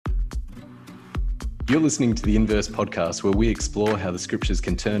You're listening to the Inverse podcast, where we explore how the scriptures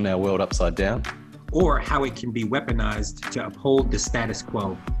can turn our world upside down, or how it can be weaponized to uphold the status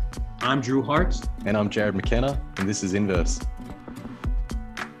quo. I'm Drew Hart. And I'm Jared McKenna, and this is Inverse.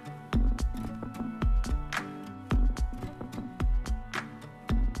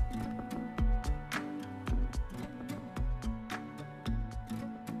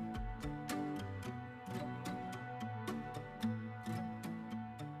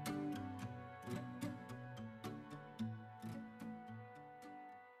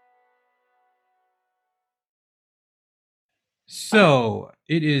 So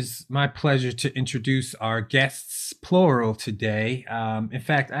it is my pleasure to introduce our guests, plural, today. In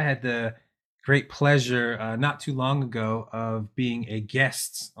fact, I had the great pleasure not too long ago of being a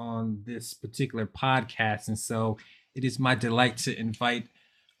guest on this particular podcast. And so it is my delight to invite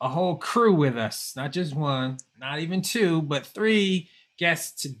a whole crew with us, not just one, not even two, but three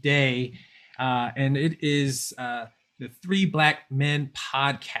guests today. And it is the Three Black Men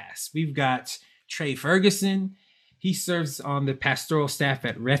podcast. We've got Trey Ferguson. He serves on the pastoral staff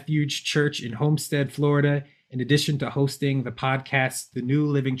at Refuge Church in Homestead, Florida, in addition to hosting the podcast, The New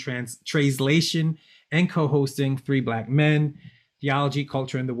Living Translation, and co-hosting Three Black Men, Theology,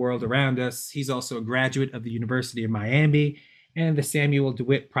 Culture, and the World Around Us. He's also a graduate of the University of Miami and the Samuel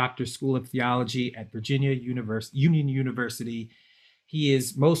DeWitt Proctor School of Theology at Virginia Union University. He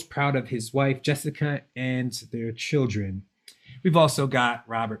is most proud of his wife, Jessica, and their children. We've also got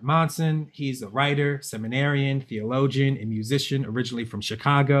Robert Monson. He's a writer, seminarian, theologian, and musician, originally from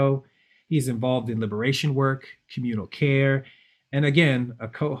Chicago. He's involved in liberation work, communal care, and again, a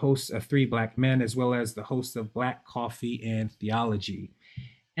co-host of Three Black Men, as well as the host of Black Coffee and Theology.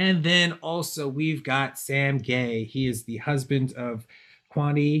 And then also we've got Sam Gay. He is the husband of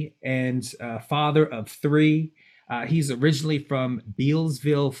Kwani and father of three. He's originally from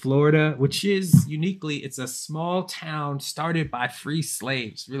Bealsville, Florida, which is uniquely, it's a small town started by free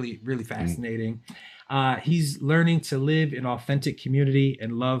slaves. Really, really fascinating. He's learning to live in authentic community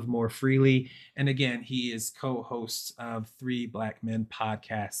and love more freely. And again, he is co-host of Three Black Men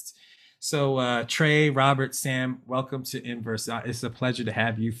podcasts. So Trey, Robert, Sam, welcome to Inverse. It's a pleasure to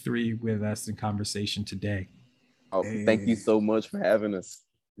have you three with us in conversation today. Oh, thank you so much for having us.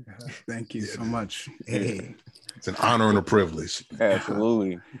 Thank you so much. Hey, it's an honor and a privilege.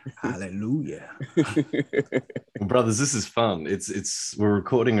 Absolutely. Hallelujah. Well, brothers, this is fun. We're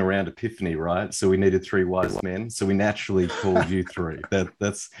recording around Epiphany, right? So we needed three wise men. So we naturally called you three.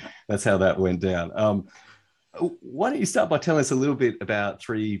 That's how that went down. Why don't you start by telling us a little bit about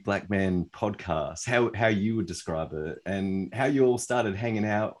Three Black Men podcast, how you would describe it, and how you all started hanging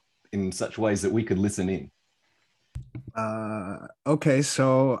out in such ways that we could listen in. Okay,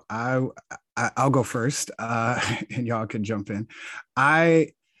 so I'll go first, and y'all can jump in.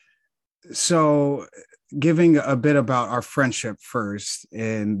 So giving a bit about our friendship first,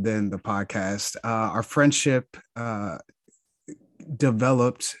 and then the podcast. Our friendship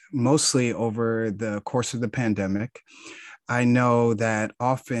developed mostly over the course of the pandemic. I know that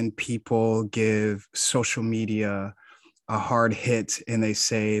often people give social media a hard hit and they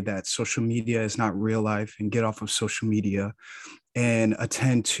say that social media is not real life and get off of social media and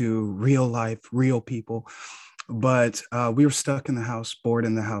attend to real life, real people. But we were stuck in the house, bored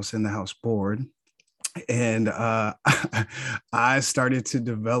in the house, bored. And I started to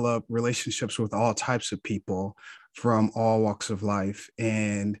develop relationships with all types of people from all walks of life.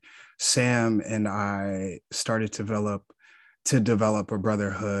 And Sam and I started to develop a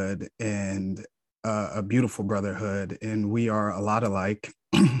brotherhood, and a beautiful brotherhood, and we are a lot alike.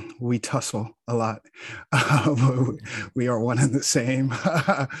 We tussle a lot. We are one and the same.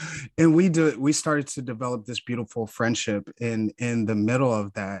 And we started to develop this beautiful friendship in the middle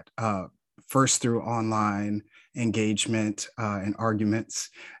of that, first through online engagement and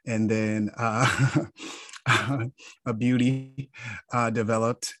arguments, and then a beauty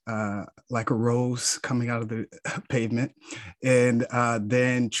developed like a rose coming out of the pavement. And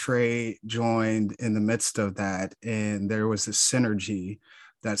then Trey joined in the midst of that. And there was this synergy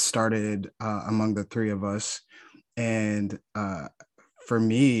that started among the three of us. And for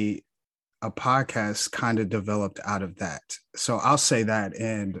me, a podcast kind of developed out of that. So I'll say that.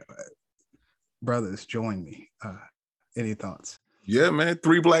 And brothers, join me. Any thoughts? Yeah, man.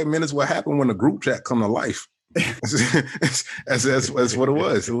 Three Black Men is what happened when the group chat come to life. That's what it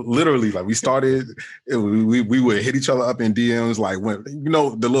was. Literally, like we started, we would hit each other up in DMs, like when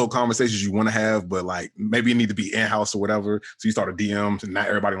the little conversations you want to have, but like maybe you need to be in house or whatever. So you start a DMs, and not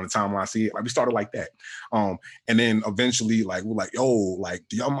everybody on the timeline see it. Like we started like that, and then eventually, like we're like, yo, like,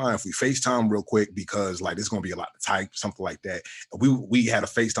 do y'all mind if we FaceTime real quick, because like it's gonna be a lot to type, something like that. And we had a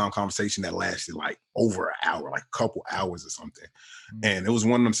FaceTime conversation that lasted like over an hour, like a couple hours or something. And it was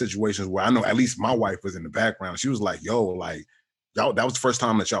one of them situations where I know at least my wife was in the background. She was like, yo, like, y'all, that was the first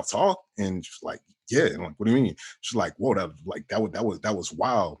time that y'all talked? And she's like, yeah. And I'm like, what do you mean? She's like, whoa, that was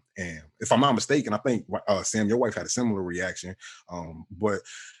wild. And if I'm not mistaken, I think Sam, your wife had a similar reaction. But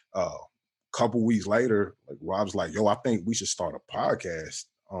a couple weeks later, like Rob's like, yo, I think we should start a podcast.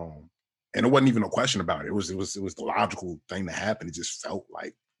 And it wasn't even a question about it. It was the logical thing to happen. It just felt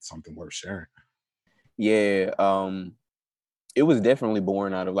like something worth sharing. Yeah, it was definitely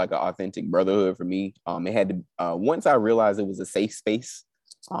born out of like an authentic brotherhood for me. It had to once I realized it was a safe space,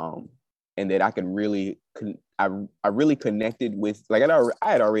 and that I could really I really connected with, like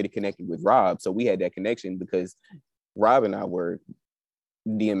I had already connected with Rob, so we had that connection because Rob and I were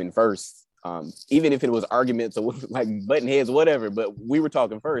DMing first, even if it was arguments or like button heads, whatever. But we were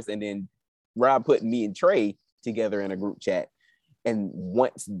talking first, and then Rob put me and Trey together in a group chat, and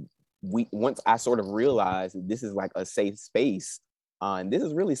once I sort of realized that this is like a safe space, and this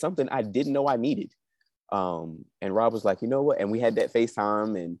is really something I didn't know I needed. And Rob was like, you know what? And we had that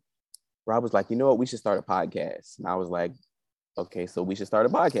FaceTime, and Rob was like, you know what? We should start a podcast. And I was like, okay, so we should start a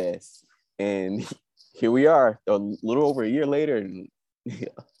podcast. And here we are, a little over a year later, and a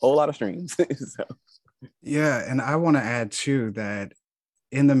whole lot of streams. So. Yeah, and I want to add too that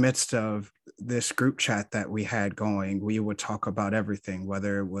in the midst of this group chat that we had going, we would talk about everything,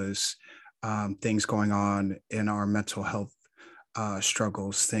 whether it was things going on in our mental health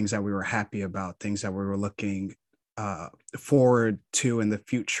struggles, things that we were happy about, things that we were looking forward to in the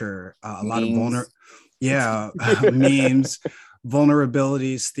future, a lot of memes,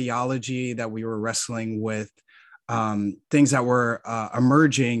 vulnerabilities, theology that we were wrestling with, things that were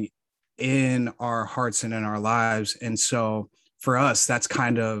emerging in our hearts and in our lives. And so for us,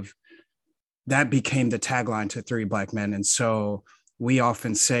 that became the tagline to Three Black Men. And so we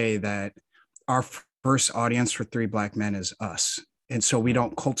often say that our first audience for Three Black Men is us. And so we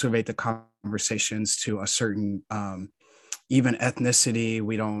don't cultivate the conversations to a certain, even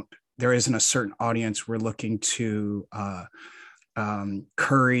ethnicity. There isn't a certain audience we're looking to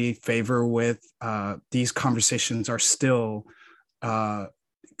curry favor with. These conversations are still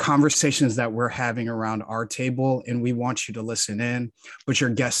conversations that we're having around our table, and we want you to listen in, but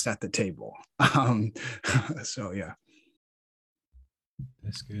you're guests at the table. So yeah.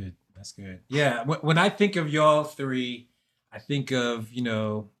 That's good. That's good. Yeah. When I think of y'all three, I think of,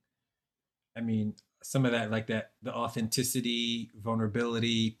 some of that, like the authenticity,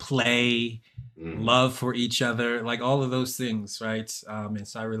 vulnerability, play, love for each other, like all of those things, right? And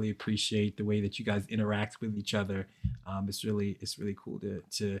so I really appreciate the way that you guys interact with each other. It's really cool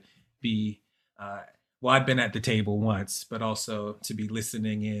to be. Well, I've been at the table once, but also to be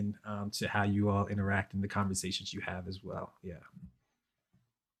listening in to how you all interact in the conversations you have as well. Yeah.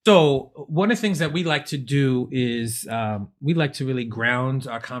 So one of the things that we like to do is we like to really ground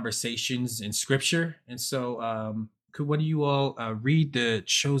our conversations in scripture. And so could one of you all read the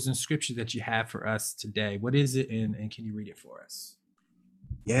chosen scripture that you have for us today? What is it, and can you read it for us?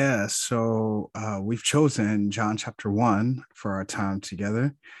 Yeah, so we've chosen John chapter 1 for our time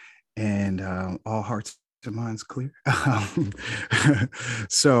together, and all hearts and minds clear.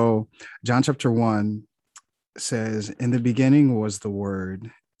 So John chapter 1 says, in the beginning was the Word,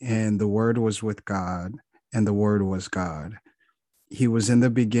 and the Word was with God, and the Word was God. He was in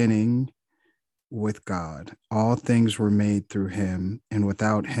the beginning with God. All things were made through him, and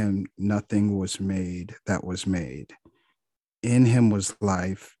without him nothing was made that was made. In him was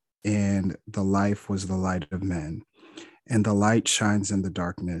life, and the life was the light of men. And the light shines in the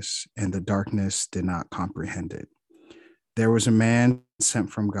darkness, and the darkness did not comprehend it. There was a man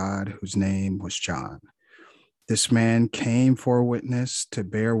sent from God whose name was John. This man came for a witness, to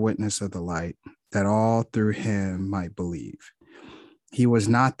bear witness of the light, that all through him might believe. He was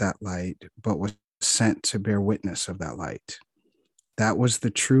not that light, but was sent to bear witness of that light. That was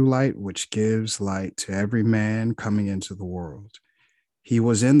the true light, which gives light to every man coming into the world. He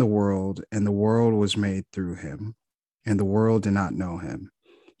was in the world, and the world was made through him, and the world did not know him.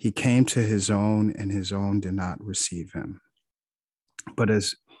 He came to his own, and his own did not receive him. But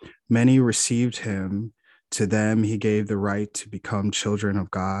as many received him, to them he gave the right to become children of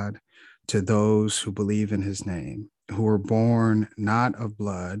God, to those who believe in his name, who were born not of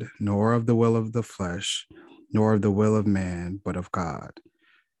blood, nor of the will of the flesh, nor of the will of man, but of God.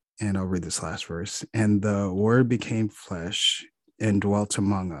 And I'll read this last verse. And the Word became flesh and dwelt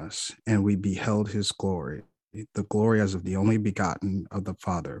among us, and we beheld his glory, the glory as of the only begotten of the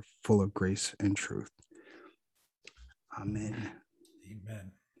Father, full of grace and truth. Amen.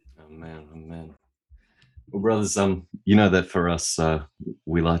 Amen. Amen. Amen. Well, brothers, you know that for us,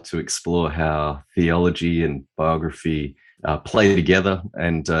 we like to explore how theology and biography play together,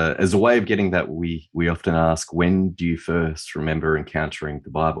 and as a way of getting that, we often ask, when do you first remember encountering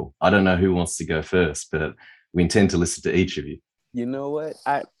the Bible? I don't know who wants to go first, but we intend to listen to each of you. You know what?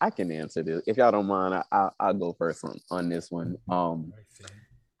 I can answer this if y'all don't mind. I'll go first on this one.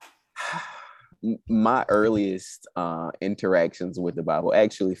 My earliest interactions with the Bible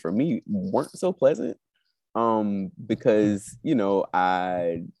actually for me weren't so pleasant. Because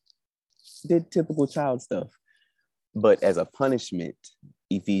I did typical child stuff, but as a punishment,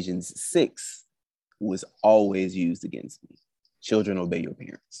 Ephesians 6 was always used against me. Children, obey your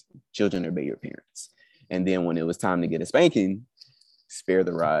parents. Children, obey your parents. And then when it was time to get a spanking, spare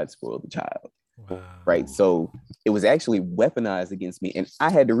the rod, spoil the child. Wow. Right. So it was actually weaponized against me, and I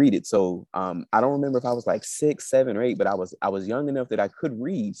had to read it. So I don't remember if I was like 6, 7, or 8, but I was young enough that I could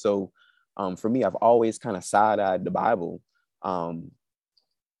read. So for me, I've always kind of side-eyed the Bible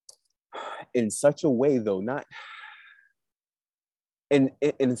in such a way, though, not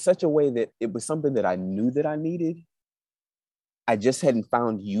in such a way that it was something that I knew that I needed. I just hadn't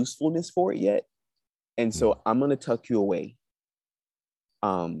found usefulness for it yet. And so I'm going to tuck you away.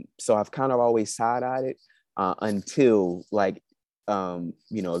 So I've kind of always side-eyed it until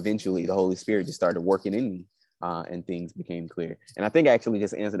eventually the Holy Spirit just started working in me. And things became clear. And I think I actually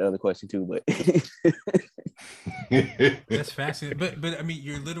just answered the other question too, but that's fascinating. But I mean,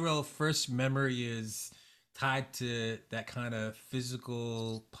 your literal first memory is tied to that kind of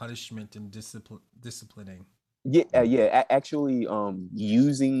physical punishment and disciplining. Yeah. Actually,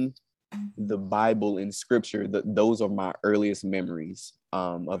 using the Bible in Scripture, those are my earliest memories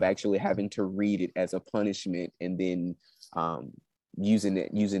of actually having to read it as a punishment, and then using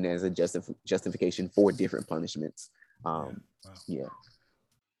it as a justification for different punishments. Wow.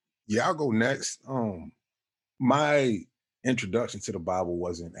 I'll go next. My introduction to the Bible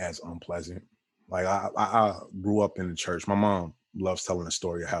wasn't as unpleasant. Like I grew up in the church. My mom loves telling the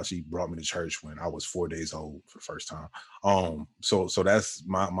story of how she brought me to church when I was 4 days old for the first time. So that's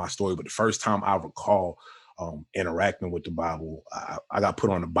my story. But the first time I recall interacting with the Bible, I got put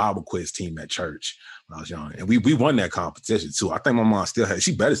on the Bible quiz team at church when I was young, and we won that competition too. I think my mom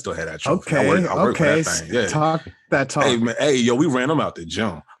she better still had that trophy. Okay, I worked for that thing. Yeah. Talk. Hey, man, we ran them out the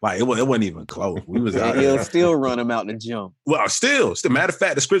gym. Like it wasn't even close. We was out there. He'll still run them out the gym. Well, still. Matter of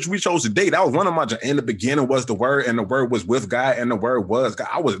fact, the scripture we chose today, that was one of my. In the beginning was the Word, and the Word was with God, and the Word was God.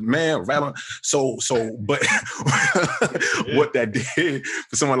 I was rattling. So, but what that did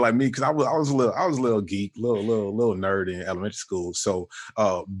for someone like me, because I was a little geek, little nerd in elementary school. So,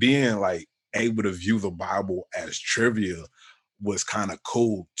 being like able to view the Bible as trivia was kind of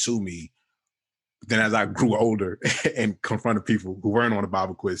cool to me. Then as I grew older and confronted people who weren't on the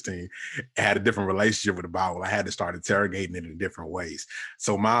Bible quiz team, had a different relationship with the Bible, I had to start interrogating it in different ways.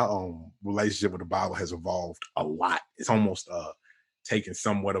 So my relationship with the Bible has evolved a lot. It's almost taken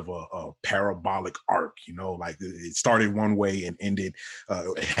somewhat of a parabolic arc, like it started one way and ended,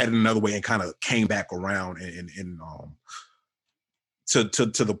 headed another way and kind of came back around and to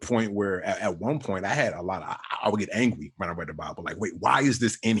the point where at one point I would get angry when I read the Bible. Like, wait, why is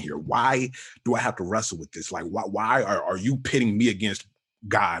this in here? Why do I have to wrestle with this? Like, why are you pitting me against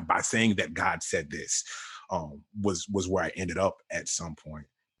God by saying that God said this? Was where I ended up at some point.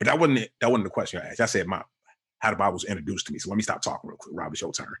 But that wasn't the question I asked. I said how the Bible was introduced to me. So let me stop talking real quick. Rob, it's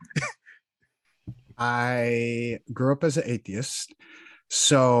your turn. I grew up as an atheist.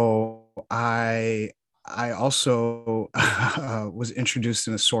 So I also was introduced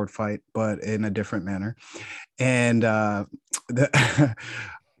in a sword fight, but in a different manner. And I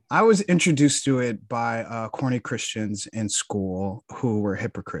was introduced to it by corny Christians in school who were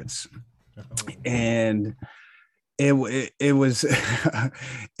hypocrites. And it was,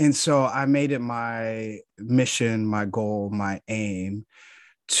 and so I made it my mission, my goal, my aim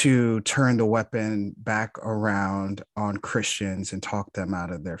to turn the weapon back around on Christians and talk them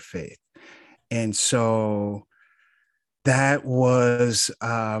out of their faith. And so that was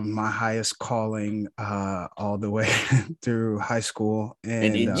my highest calling all the way through high school.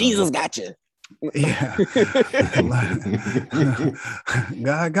 And Jesus got you. Yeah.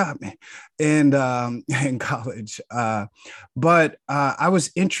 God got me. And in college. But I was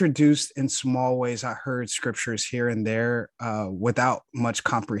introduced in small ways. I heard scriptures here and there without much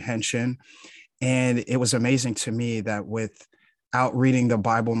comprehension. And it was amazing to me that without reading the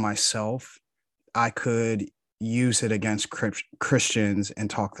Bible myself, I could use it against Christians and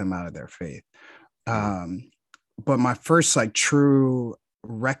talk them out of their faith. But my first true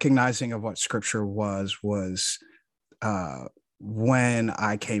recognizing of what scripture was when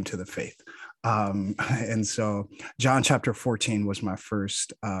I came to the faith. And so John chapter 14 was my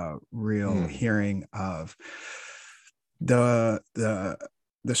first real hearing of the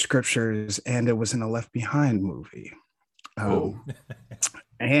scriptures, and it was in a Left Behind movie.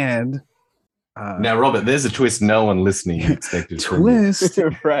 And now, Robert, there's a twist no one listening expected. Twist,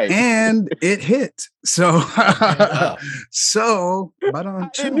 right? And it hit. So, so, but I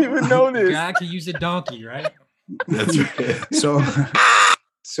didn't even know this. God can use a donkey, right? That's right.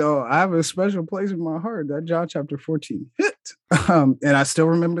 So I have a special place in my heart that John chapter 14 hit, and I still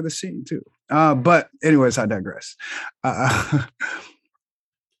remember the scene too. But anyways, I digress. Yeah,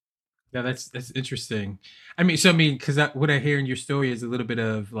 that's interesting. I mean, because what I hear in your story is a little bit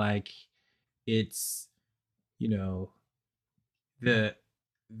of like, it's, the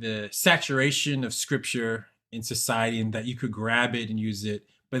saturation of scripture in society, and that you could grab it and use it,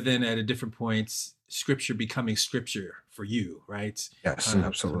 but then at a different points, scripture becoming scripture for you, right? Yes,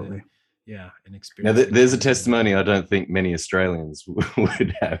 absolutely. An experience. Now, there's a testimony I don't think many Australians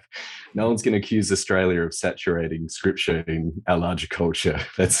would have. No one's going to accuse Australia of saturating scripture in our larger culture.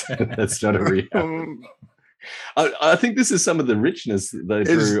 That's not a reality. I think this is some of the richness, though,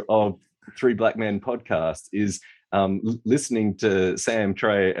 Drew, of Three Black Men podcast is listening to Sam,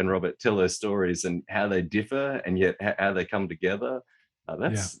 Trey, and Robert tell their stories and how they differ and yet how they come together.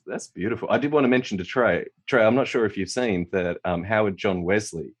 That's beautiful. I did want to mention to Trey, I'm not sure if you've seen that Howard John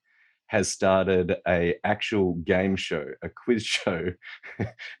Wesley has started a actual game show, a quiz show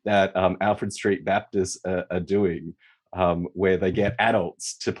that Alfred Street Baptists are doing, where they get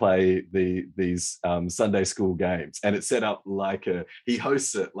adults to play these Sunday school games, and it's set up like he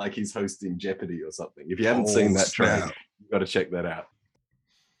hosts it like he's hosting Jeopardy or something. If you haven't seen that, Trey, you've got to check that out.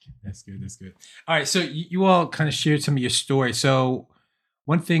 That's good. All right, so you all kind of shared some of your story. So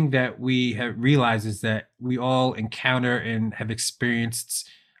one thing that we have realized is that we all encounter and have experienced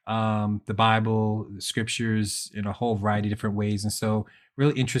the Bible, the scriptures in a whole variety of different ways. And so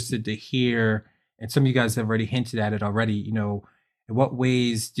really interested to hear, and some of you guys have already hinted at it already, in what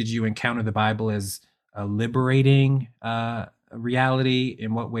ways did you encounter the Bible as a liberating reality?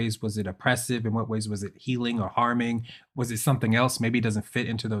 In what ways was it oppressive? In what ways was it healing or harming? Was it something else? Maybe it doesn't fit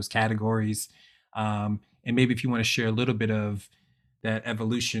into those categories. And maybe if you want to share a little bit of that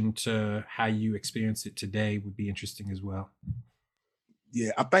evolution to how you experience it today would be interesting as well.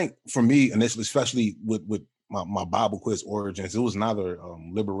 Yeah, I think for me initially, especially with my Bible quiz origins, it was neither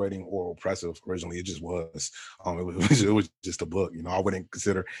liberating or oppressive originally. It just was. It was just a book. I wouldn't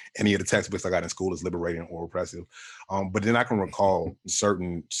consider any of the textbooks I got in school as liberating or oppressive. But then I can recall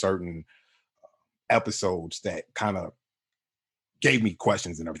certain episodes that kind of gave me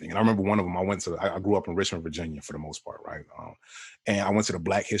questions and everything. And I remember one of them, I grew up in Richmond, Virginia for the most part, right? And I went to the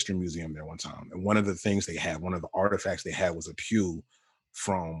Black History Museum there one time. And one of the things one of the artifacts they had was a pew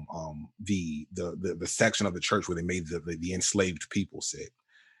from the section of the church where they made the enslaved people sit.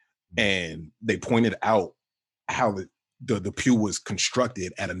 And they pointed out how the pew was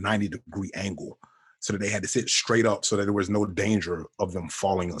constructed at a 90-degree angle so that they had to sit straight up so that there was no danger of them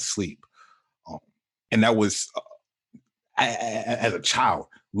falling asleep. And that was, as a child,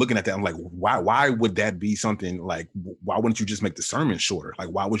 looking at that, I'm like, why would that be something like, why wouldn't you just make the sermon shorter? Like,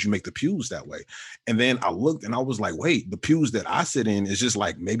 why would you make the pews that way? And then I looked and I was like, wait, the pews that I sit in is just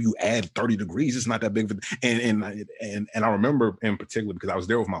like, maybe you add 30 degrees. It's not that big of and I remember in particular, because I was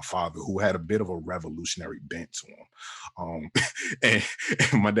there with my father, who had a bit of a revolutionary bent to him. And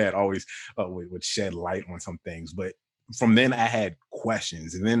my dad always would shed light on some things, but from then I had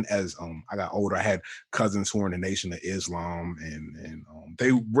questions. And then as I got older, I had cousins who were in the Nation of Islam, and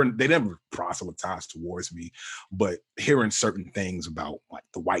they never proselytized towards me, but hearing certain things about like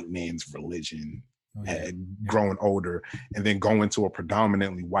the white man's religion had grown older, and then going to a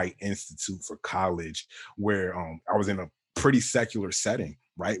predominantly white institute for college where I was in a pretty secular setting,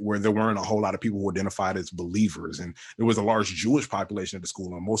 right, where there weren't a whole lot of people who identified as believers, and there was a large Jewish population at the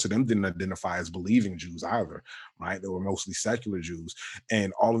school, and most of them didn't identify as believing Jews either, right? They were mostly secular Jews,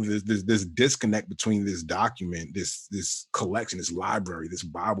 and all of this disconnect between this document, this collection, this library, this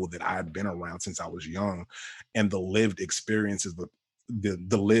Bible that I had been around since I was young, and the lived experiences of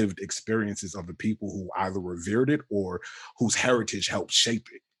the lived experiences of the people who either revered it or whose heritage helped shape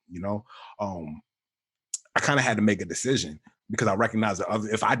it. I kind of had to make a decision, because I recognize that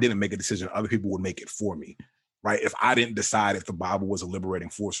if I didn't make a decision, other people would make it for me, right? If I didn't decide if the Bible was a liberating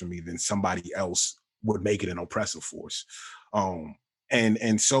force for me, then somebody else would make it an oppressive force.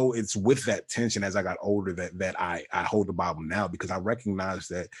 And so it's with that tension as I got older that I hold the Bible now, because I recognize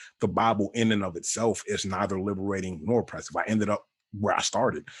that the Bible in and of itself is neither liberating nor oppressive. I ended up where I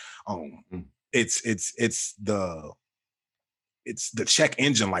started. It's the it's the check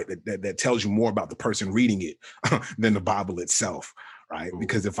engine light that tells you more about the person reading it than the Bible itself, right?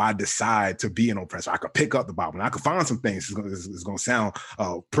 Because if I decide to be an oppressor, I could pick up the Bible and I could find some things. It's going to sound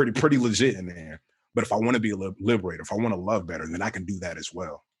pretty legit in there. But if I want to be a liberator, if I want to love better, then I can do that as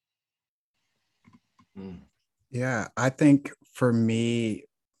well. Yeah, I think for me,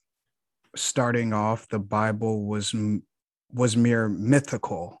 starting off, the Bible was mere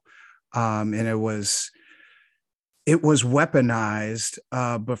mythical, and it was weaponized.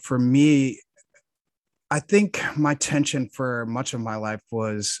 But for me, I think my tension for much of my life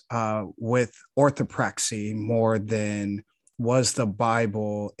was with orthopraxy more than was the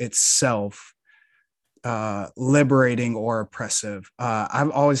Bible itself liberating or oppressive.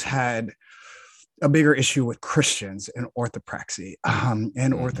 I've always had a bigger issue with Christians and orthopraxy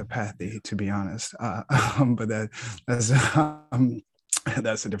and orthopathy, to be honest. But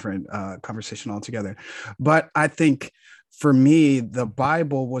that's a different conversation altogether. But I think for me, the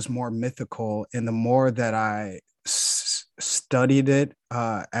Bible was more mythical, and the more that I studied it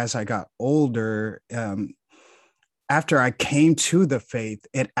as I got older, after I came to the faith,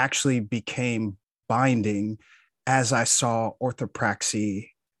 it actually became binding as I saw orthopraxy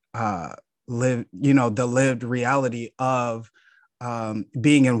live, the lived reality of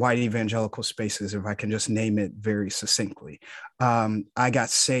being in white evangelical spaces, if I can just name it very succinctly. I got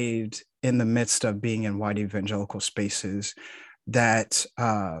saved in the midst of being in white evangelical spaces that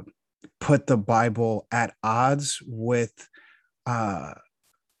put the Bible at odds with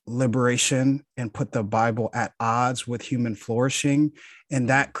liberation and put the Bible at odds with human flourishing. And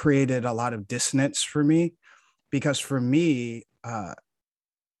that created a lot of dissonance for me, because for me,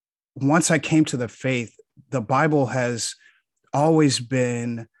 once I came to the faith, the Bible has always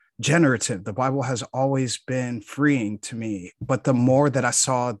been generative. The Bible has always been freeing to me. But the more that I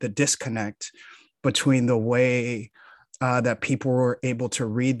saw the disconnect between the way that people were able to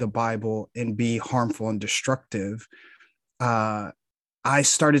read the Bible and be harmful and destructive, I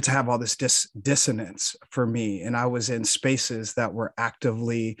started to have all this dissonance for me. And I was in spaces that were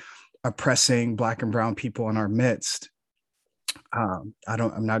actively oppressing Black and brown people in our midst. I'm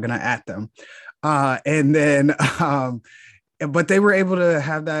not going to at them. But they were able to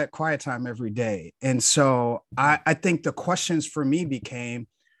have that quiet time every day. And so I think the questions for me became,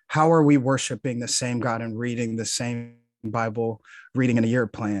 how are we worshiping the same God and reading the same Bible, reading in a year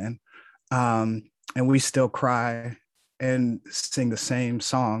plan? And we still cry and sing the same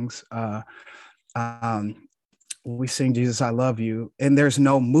songs. We sing Jesus, I Love You, and there's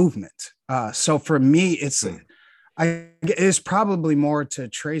no movement. So for me, it's probably more to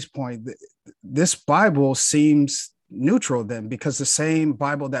Trey's point. This Bible seems neutral then, because the same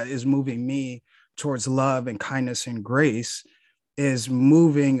Bible that is moving me towards love and kindness and grace is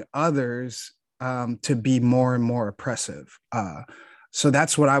moving others to be more and more oppressive. So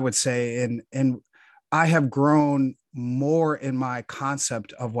that's what I would say. And I have grown more in my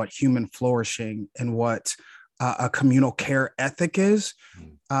concept of what human flourishing and what a communal care ethic is.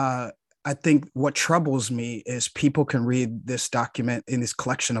 I think what troubles me is people can read this document in this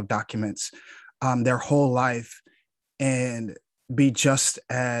collection of documents their whole life and be just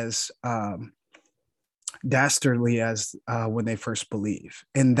as dastardly as when they first believe.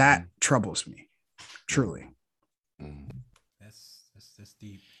 And that troubles me, truly. That's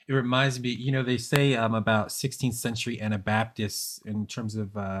deep. It reminds me, they say about 16th century Anabaptists, in terms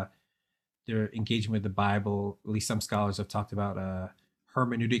of their engagement with the Bible, at least some scholars have talked about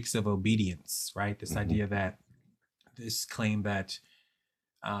hermeneutics of obedience, right? This idea that this claim that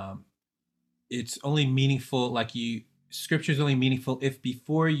it's only meaningful, scripture is only meaningful if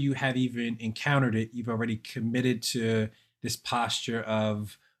before you have even encountered it, you've already committed to this posture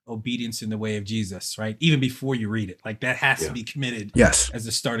of obedience in the way of Jesus, right? Even before you read it, that has to be committed as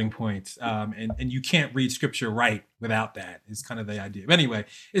a starting point. And you can't read scripture right without that, is kind of the idea. But anyway,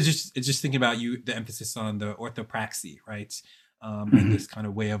 it's just thinking about the emphasis on the orthopraxy, right? And this kind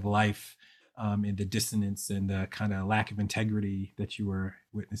of way of life, and the dissonance and the kind of lack of integrity that you were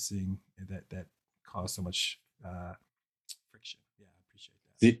witnessing that caused so much friction. Yeah, I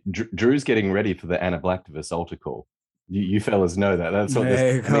appreciate that. Drew's getting ready for the Anabaptist altar call. You fellas know that. That's what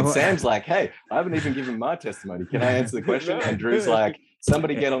this, Sam's like, hey, I haven't even given my testimony. Can I answer the question? And Drew's like,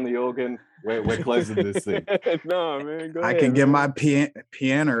 somebody get on the organ. We're closing this thing. No, man, go ahead. I can get my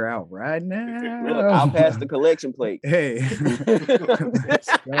piano out right now. Look, I'll pass the collection plate. Hey, let's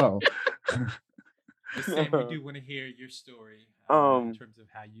go. Sam, we do want to hear your story in terms of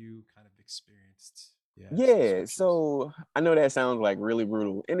how you kind of experienced. Yeah, so I know that sounds like really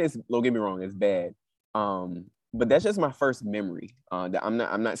brutal, and don't get me wrong, it's bad. But that's just my first memory. I'm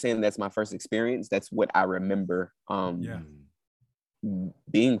not saying that's my first experience. That's what I remember.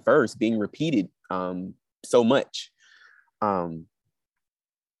 being first, being repeated so much. And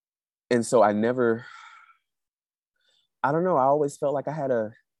so I don't know, I always felt like I had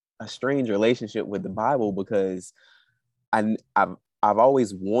a strange relationship with the Bible because I've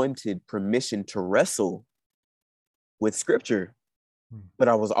always wanted permission to wrestle with scripture, but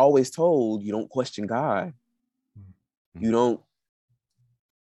I was always told, you don't question God. You don't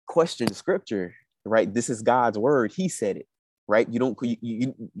question scripture, right? This is God's word. He said it, right? You're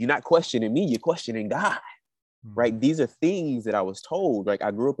not questioning me, you're questioning God, right? These are things that I was told. Like, I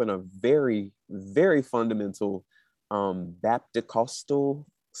grew up in a very, very fundamental Baptist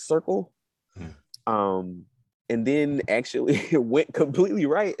circle. And then actually it went completely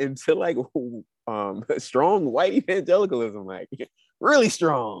right into like strong white evangelicalism, like really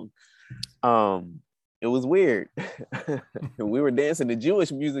strong. It was weird. We were dancing to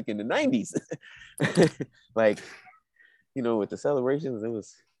Jewish music in the 90s. Like, you know, with the celebrations, it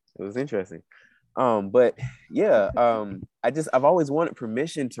was interesting. But yeah, I've always wanted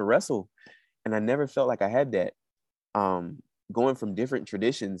permission to wrestle, and I never felt like I had that. Going from different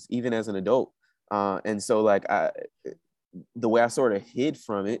traditions, even as an adult. And so like the way I sort of hid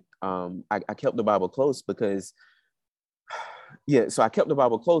from it, I kept the Bible close because I kept the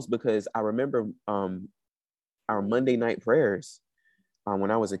Bible close because I remember our Monday night prayers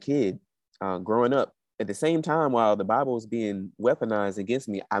when I was a kid, growing up. At the same time, while the Bible was being weaponized against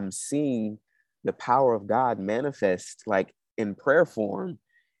me, I'm seeing the power of God manifest like in prayer form.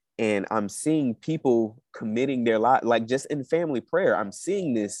 And I'm seeing people committing their life, like just in family prayer. I'm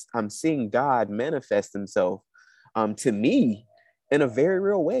seeing God manifest himself to me in a very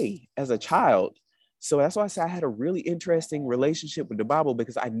real way as a child. So that's why I say I had a really interesting relationship with the Bible,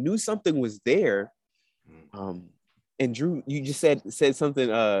 because I knew something was there. And Drew, you just said something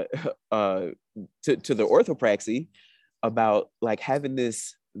to the orthopraxy about like having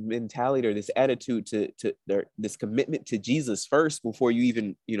this mentality or this attitude to this commitment to Jesus first before you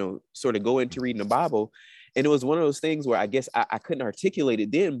even, you know, sort of go into reading the Bible. And it was one of those things where I guess I couldn't articulate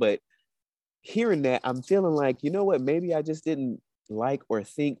it then, but hearing that, I'm feeling like, you know what, maybe I just didn't like or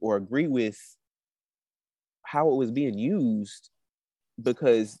think or agree with how it was being used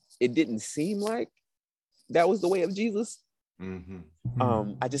because it didn't seem like that was the way of Jesus.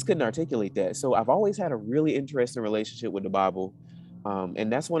 I just couldn't articulate that. So I've always had a really interesting relationship with the Bible.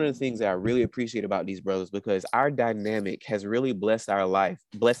 And that's one of the things that I really appreciate about these brothers, because our dynamic has really blessed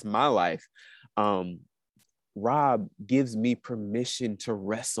my life. Rob gives me permission to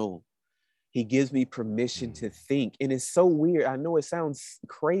wrestle. He gives me permission to think. And it's so weird. I know it sounds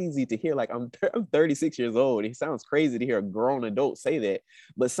crazy to hear, like I'm 36 years old. It sounds crazy to hear a grown adult say that,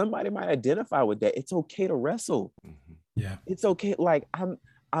 but somebody might identify with that. It's okay to wrestle. Yeah. It's okay. Like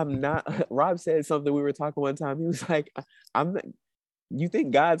I'm not, Rob said something, we were talking one time. He was like, I'm not, you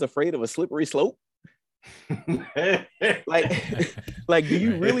think God's afraid of a slippery slope? like, do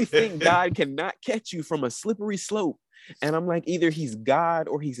you really think God cannot catch you from a slippery slope? And I'm like, either he's God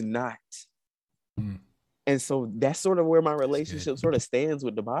or he's not. And so that's sort of where my relationship sort of stands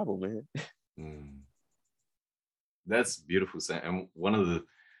with the Bible, man. That's beautiful, Sam. And one of the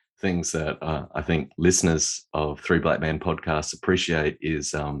things that I think listeners of Three Black Men podcasts appreciate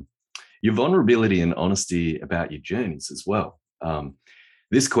is your vulnerability and honesty about your journeys as well.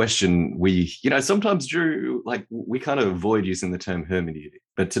 This question, sometimes, Drew, like we kind of avoid using the term hermeneutic,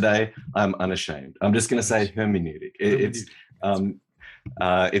 but today I'm unashamed. I'm just going to say hermeneutic.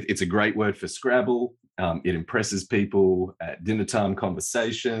 It's a great word for Scrabble. It impresses people at dinner time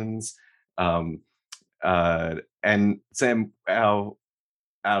conversations. And Sam, our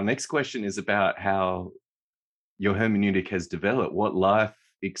next question is about how your hermeneutic has developed. What life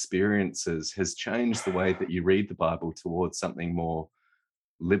experiences has changed the way that you read the Bible towards something more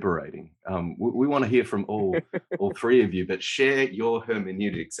liberating? We want to hear from all three of you, but share your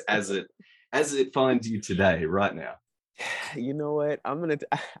hermeneutics as it finds you today, right now. You know what?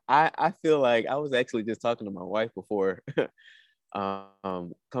 I feel like I was actually just talking to my wife before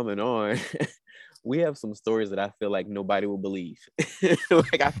coming on. We have some stories that I feel like nobody will believe.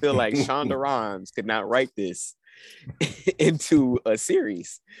 Like, I feel like Shonda Rhimes could not write this into a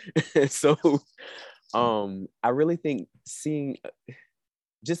series. So I really think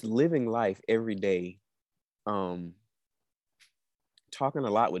just living life every day, talking a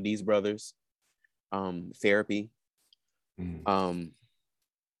lot with these brothers, therapy,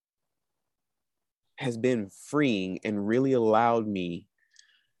 has been freeing and really allowed me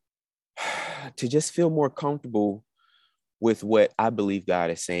to just feel more comfortable with what I believe God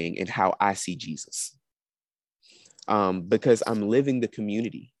is saying and how I see Jesus. Because I'm living the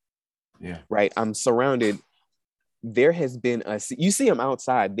community. Yeah. Right. I'm surrounded. there has been you see them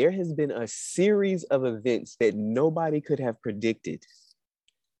outside, there has been a series of events that nobody could have predicted.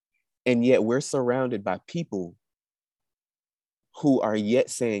 And yet we're surrounded by people who are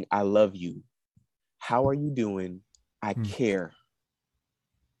yet saying, I love you. How are you doing? I care.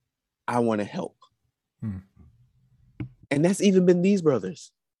 I want to help. And that's even been these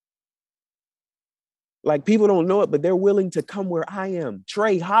brothers. Like, people don't know it, but they're willing to come where I am.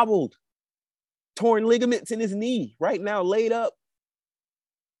 Trey hobbled, torn ligaments in his knee, right now laid up,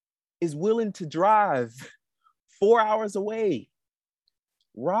 is willing to drive 4 hours away.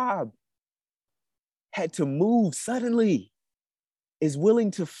 Rob had to move suddenly, is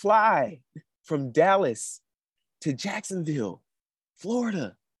willing to fly from Dallas to Jacksonville,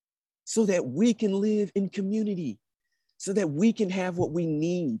 Florida, so that we can live in community, so that we can have what we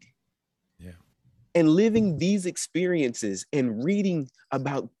need. Yeah. And living these experiences and reading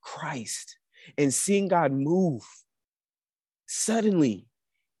about Christ and seeing God move suddenly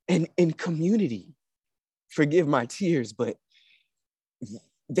and in community. Forgive my tears, but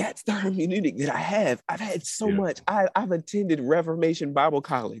that's the hermeneutic that I have. I've had so much. I've attended Reformation Bible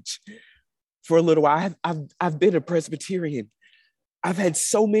College for a little while. I've been a Presbyterian. I've had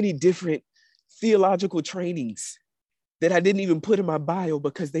so many different theological trainings that I didn't even put in my bio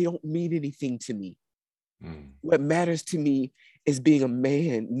because they don't mean anything to me. What matters to me is being a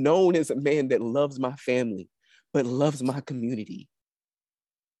man, known as a man that loves my family, but loves my community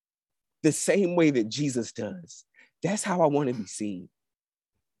the same way that Jesus does. That's how I want to be seen.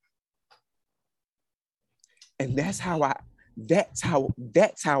 And that's how I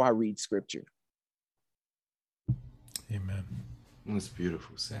read scripture. Amen. That's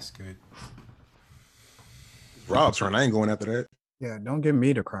beautiful. That's good. Rob's turn. I ain't going after that. Yeah, don't get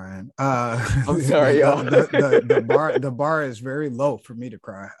me to crying. I'm sorry, y'all. The bar is very low for me to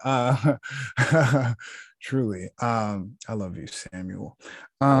cry. Truly. I love you, Samuel.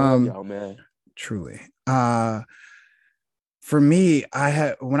 I love y'all, man. Truly. For me,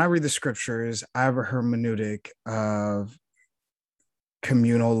 when I read the scriptures, I have a hermeneutic of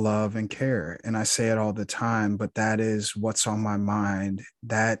communal love and care. And I say it all the time, but that is what's on my mind.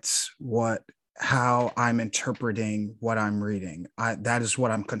 That's how I'm interpreting what I'm reading. That is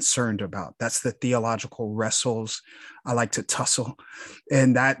what I'm concerned about. That's the theological wrestles I like to tussle.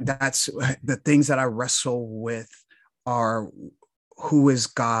 And that's the things that I wrestle with are who is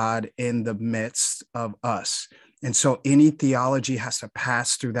God in the midst of us. And so any theology has to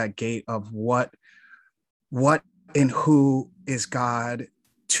pass through that gate of what and who is God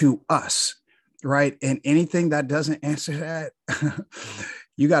to us, right? And anything that doesn't answer that,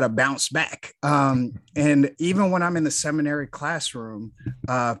 you got to bounce back. And even when I'm in the seminary classroom,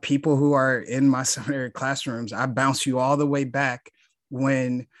 people who are in my seminary classrooms, I bounce you all the way back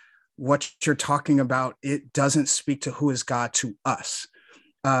when what you're talking about, it doesn't speak to who is God to us.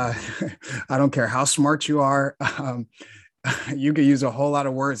 I don't care how smart you are. You can use a whole lot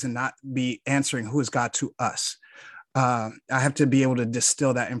of words and not be answering who is God to us. I have to be able to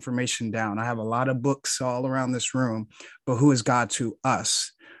distill that information down. I have a lot of books all around this room, but who is God to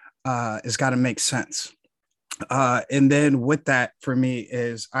us has got to make sense. And then with that, for me,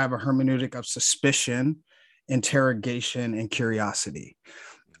 is I have a hermeneutic of suspicion, interrogation, and curiosity.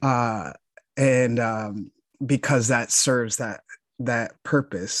 Because that serves that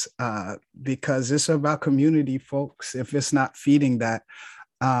purpose, because it's about community, folks. If it's not feeding that,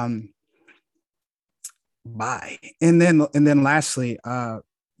 bye. And then lastly, and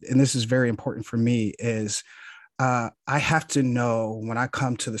this is very important for me, is I have to know when I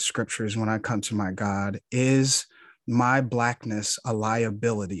come to the scriptures, when I come to my God, is my Blackness a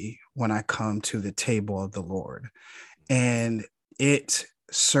liability when I come to the table of the Lord? And it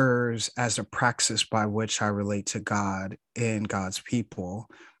serves as a praxis by which I relate to God and God's people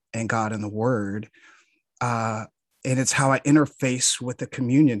and God and the Word. And it's how I interface with the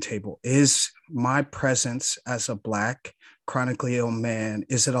communion table. Is my presence as a Black, chronically ill man,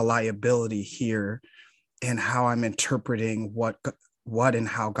 is it a liability here in how I'm interpreting what and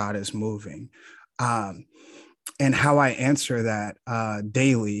how God is moving? And how I answer that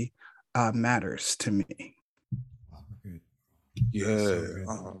daily matters to me. Yeah,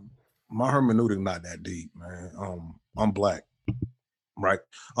 my hermeneutic not that deep, man. I'm Black, right?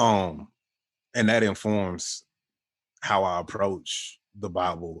 And that informs how I approach the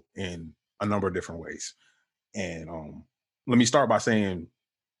Bible in a number of different ways. And let me start by saying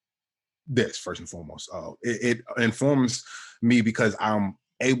this first and foremost. It informs me because I'm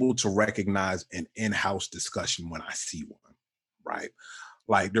able to recognize an in-house discussion when I see one, right?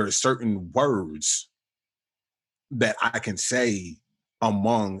 Like, there are certain words that I can say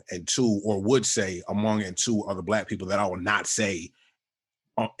among and two, or would say among and two other Black people that I will not say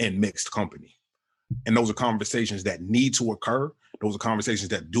in mixed company. And those are conversations that need to occur. Those are conversations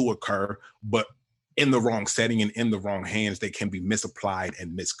that do occur, but in the wrong setting and in the wrong hands, they can be misapplied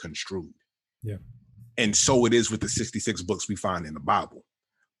and misconstrued. Yeah. And so it is with the 66 books we find in the Bible.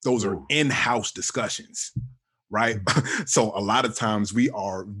 Those are in-house discussions, right? So a lot of times we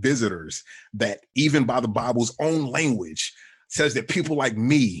are visitors that, even by the Bible's own language, says that people like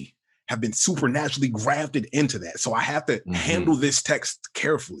me have been supernaturally grafted into that. So I have to handle this text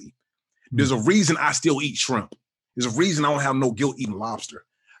carefully. There's a reason I still eat shrimp. There's a reason I don't have no guilt eating lobster,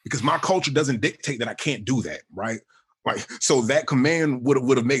 because my culture doesn't dictate that I can't do that, right? Like, so that command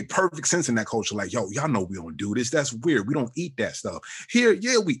would have made perfect sense in that culture. Like, yo, y'all know we don't do this. That's weird. We don't eat that stuff. Here,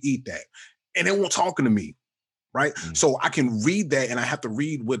 yeah, we eat that. And they won't talking to me, right? So I can read that, and I have to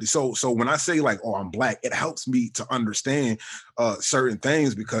read what. So when I say like, oh, I'm Black, it helps me to understand certain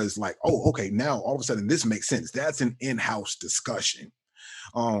things, because like, oh, okay, now all of a sudden this makes sense. That's an in-house discussion.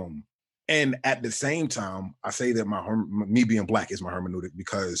 And at the same time, I say that me being Black is my hermeneutic,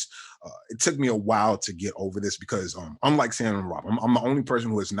 because it took me a while to get over this, because unlike Sam and Rob, I'm the only person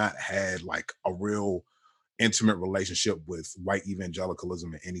who has not had like a real intimate relationship with white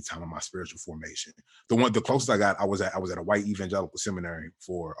evangelicalism at any time in my spiritual formation. The closest I got, I was at a white evangelical seminary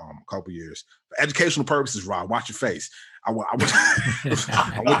for a couple years. For educational purposes, Rob, watch your face. I went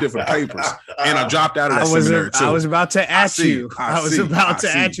there for the papers, and I dropped out of that seminary too. I was about to ask you. I was about to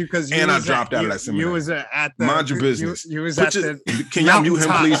ask you, because I dropped out of that seminary. You was at the mind your business. You was at the. Can y'all mute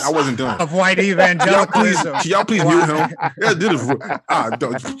him, please? I wasn't done. Of white evangelicalism. Can y'all please mute him? Yeah, this.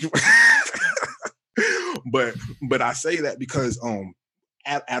 But I say that because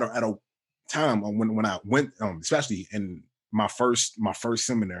at a time when I went, especially in my first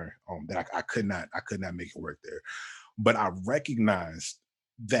seminary, that I could not make it work there. But I recognized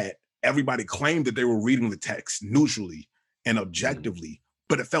that everybody claimed that they were reading the text neutrally and objectively,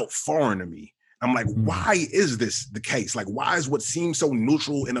 but it felt foreign to me. I'm like, why is this the case? Like, why is what seems so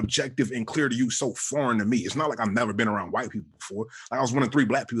neutral and objective and clear to you so foreign to me? It's not like I've never been around white people before. Like, I was one of 3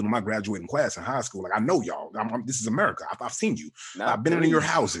 Black people in my graduating class in high school. Like, I know y'all. This is America. I've seen you. I've been in your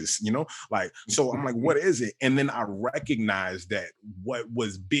houses, you know? Like, so I'm like, what is it? And then I recognized that what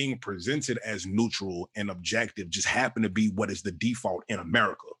was being presented as neutral and objective just happened to be what is the default in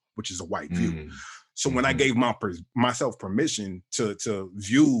America, which is a white view. So when I gave myself permission to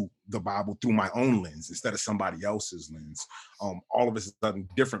view the Bible through my own lens instead of somebody else's lens, all of a sudden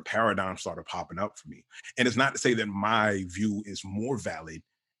different paradigms started popping up for me. And it's not to say that my view is more valid.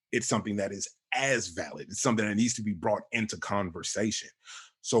 It's something that is as valid. It's something that needs to be brought into conversation.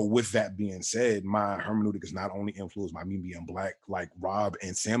 So with that being said, my hermeneutic is not only influenced by me being Black, like Rob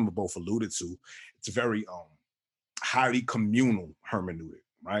and Sam have both alluded to. It's a very highly communal hermeneutic,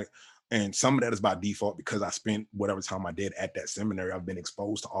 right? And some of that is by default, because I spent whatever time I did at that seminary. I've been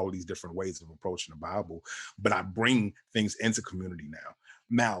exposed to all of these different ways of approaching the Bible, but I bring things into community now.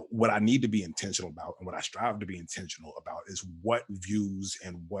 Now, what I need to be intentional about, and what I strive to be intentional about, is what views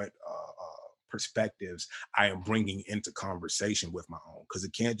and what perspectives I am bringing into conversation with my own. Because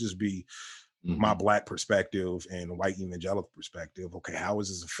it can't just be my Black perspective and white evangelical perspective. Okay, how is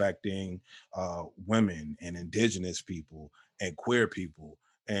this affecting women and indigenous people and queer people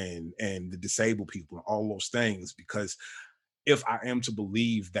and the disabled people and all those things? Because if I am to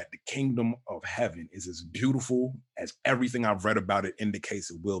believe that the kingdom of heaven is as beautiful as everything I've read about it indicates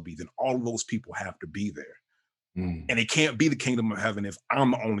it will be, then all of those people have to be there. And it can't be the kingdom of heaven if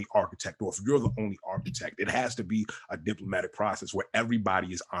I'm the only architect, or if you're the only architect. It has to be a diplomatic process where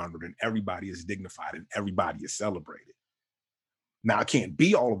everybody is honored and everybody is dignified and everybody is celebrated. Now, I can't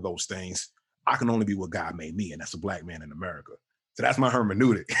be all of those things. I can only be what God made me, and that's a Black man in America. So that's my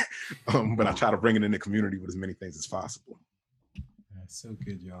hermeneutic. But I try to bring it in the community with as many things as possible. That's so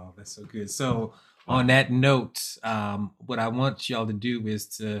good, y'all. That's so good. So on that note, what I want y'all to do is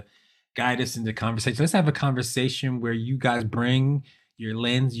to guide us into conversation. Let's have a conversation where you guys bring your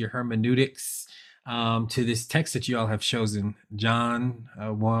lens, your hermeneutics to this text that you all have chosen. John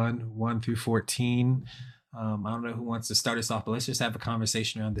 1 through 14. I don't know who wants to start us off, but let's just have a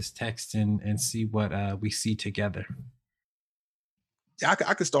conversation around this text and see what we see together. Yeah,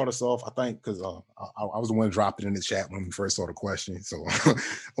 I could start us off, I think, because I was the one who dropped it in the chat when we first saw the question. So,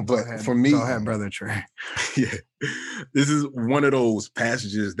 but for me, go ahead, Brother Trey. Yeah, this is one of those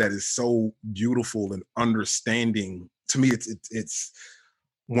passages that is so beautiful and understanding. To me, it's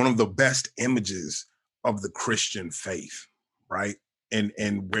one of the best images of the Christian faith, right? And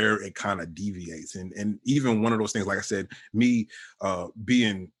where it kind of deviates, and even one of those things, like I said, me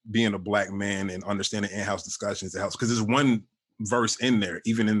being a Black man and understanding in-house discussions, it helps, because there's one verse in there,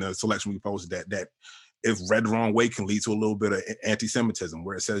 even in the selection we posted, that if read the wrong way can lead to a little bit of anti-Semitism,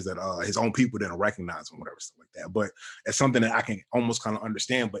 where it says that his own people didn't recognize him, whatever, stuff like that. But it's something that I can almost kind of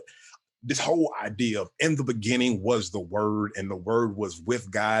understand. But this whole idea of in the beginning was the Word, and the Word was with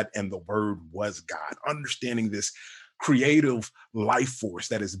God, and the Word was God. Understanding this creative life force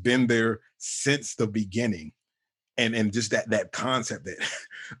that has been there since the beginning, and just that concept that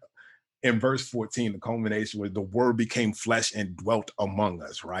in verse 14, the culmination was the Word became flesh and dwelt among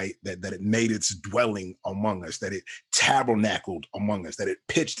us, right? That it made its dwelling among us, that it tabernacled among us, that it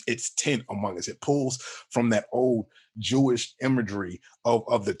pitched its tent among us. It pulls from that old Jewish imagery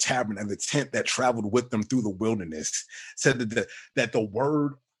of the tabernacle, the tent that traveled with them through the wilderness. Said that the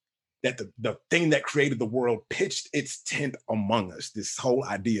Word, that the thing that created the world pitched its tent among us. This whole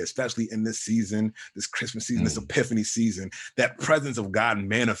idea, especially in this season, this Christmas season, this Epiphany season, that presence of God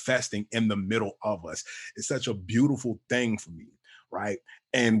manifesting in the middle of us is such a beautiful thing for me, right?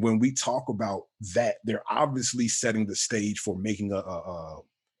 And when we talk about that, they're obviously setting the stage for making a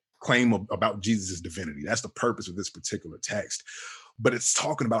claim about Jesus' divinity. That's the purpose of this particular text. But it's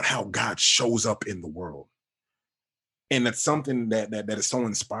talking about how God shows up in the world. And that's something that is so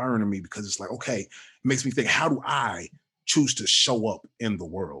inspiring to me, because it's like, okay, it makes me think, how do I choose to show up in the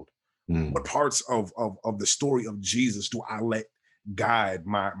world? What parts of the story of Jesus do I let guide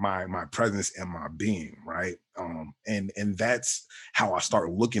my presence and my being, right? And that's how I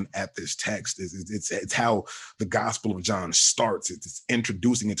start looking at this text. It's how the Gospel of John starts. It's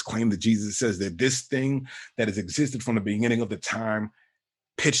introducing its claim that Jesus says that this thing that has existed from the beginning of the time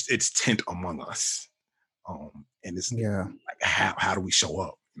pitched its tent among us. And it's like, how do we show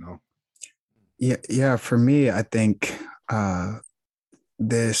up, you know? Yeah. For me, I think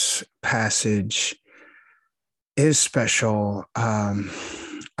this passage is special.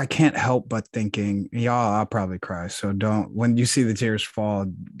 I can't help but thinking, y'all, I'll probably cry. So don't, when you see the tears fall,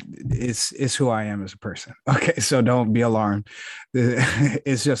 it's who I am as a person. Okay. So don't be alarmed.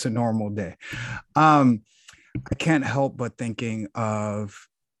 It's just a normal day. I can't help but thinking of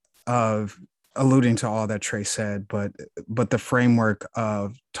alluding to all that Trey said, but the framework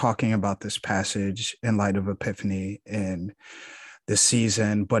of talking about this passage in light of Epiphany in the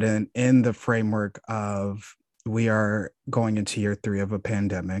season, but in the framework of we are going into year 3 of a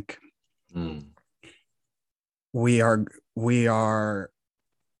pandemic. We are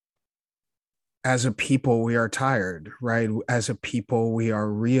as a people, we are tired, right? As a people, we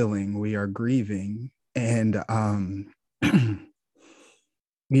are reeling, we are grieving. And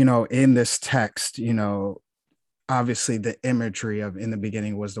you know, in this text, you know, obviously the imagery of in the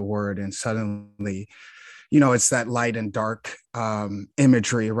beginning was the Word, and suddenly, you know, it's that light and dark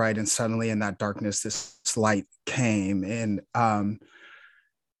imagery, right? And suddenly in that darkness, this light came. And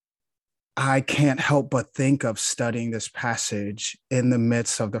I can't help but think of studying this passage in the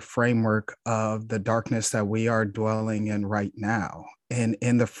midst of the framework of the darkness that we are dwelling in right now, and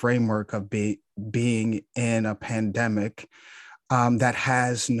in the framework of being in a pandemic that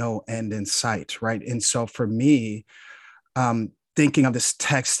has no end in sight, right? And so for me, thinking of this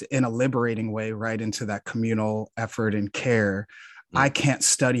text in a liberating way, right, into that communal effort and care, I can't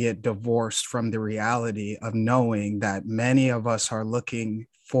study it divorced from the reality of knowing that many of us are looking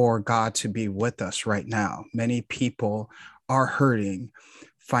for God to be with us right now. Many people are hurting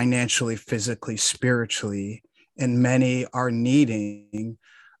financially, physically, spiritually, and many are needing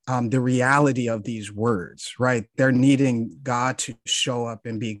the reality of these words, right? They're needing God to show up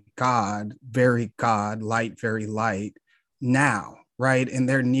and be God, very God, light, very light now, right? And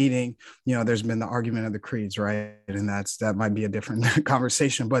they're needing, you know, there's been the argument of the creeds, right? And that might be a different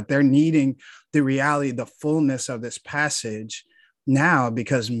conversation, but they're needing the reality, the fullness of this passage now,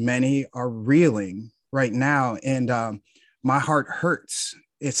 because many are reeling right now. And my heart hurts.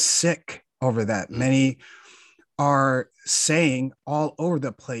 It's sick over that. Many are saying all over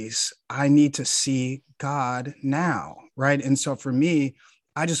the place, I need to see God now, right? And so for me,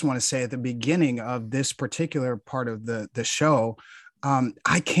 I just want to say at the beginning of this particular part of the show,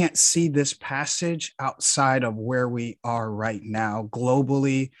 I can't see this passage outside of where we are right now,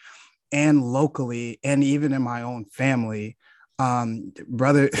 globally and locally, and even in my own family.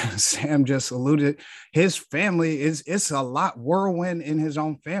 Brother Sam just alluded, his family it's a lot whirlwind in his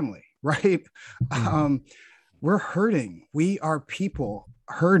own family, right? We're hurting. We are people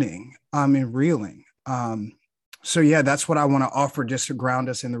hurting and reeling. So yeah, that's what I want to offer, just to ground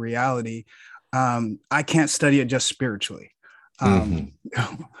us in the reality. I can't study it just spiritually.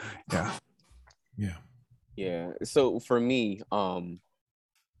 Yeah. So for me,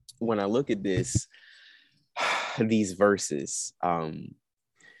 when I look at these verses,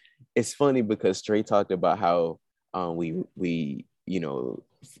 it's funny because Trey talked about how We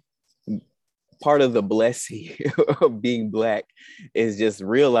part of the blessing of being Black is just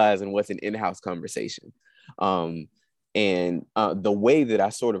realizing what's an in-house conversation. And the way that I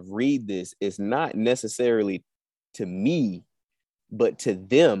sort of read this is not necessarily to me, but to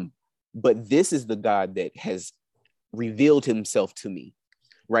them. But this is the God that has revealed himself to me,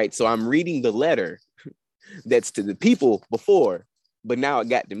 right? So I'm reading the letter that's to the people before, but now it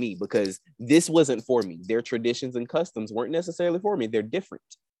got to me because this wasn't for me. Their traditions and customs weren't necessarily for me. They're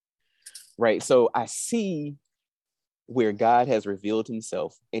different, right? So I see where God has revealed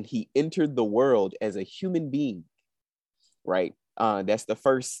himself and he entered the world as a human being, right? That's the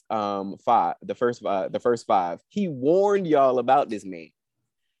first five, the first five. He warned y'all about this man.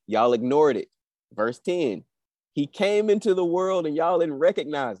 Y'all ignored it. Verse 10, he came into the world and y'all didn't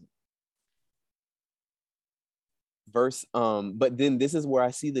recognize him. But then this is where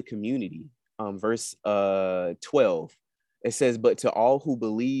I see the community. Verse 12, it says, but to all who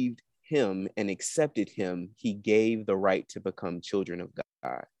believed him and accepted him, he gave the right to become children of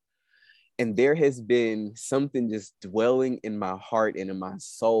God. And there has been something just dwelling in my heart and in my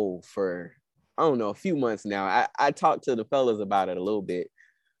soul for, I don't know, a few months now. I talked to the fellas about it a little bit.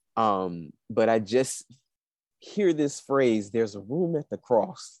 But I just hear this phrase, there's room at the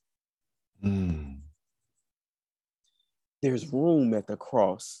cross. There's room at the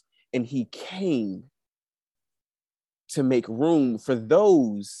cross. And he came to make room for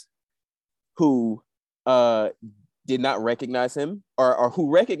those who did not recognize him or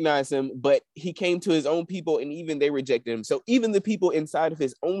who recognized him, but he came to his own people and even they rejected him. So even the people inside of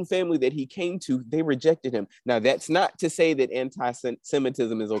his own family that he came to, they rejected him. Now, that's not to say that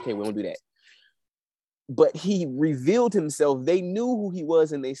anti-Semitism is okay. We don't do that. But he revealed himself. They knew who he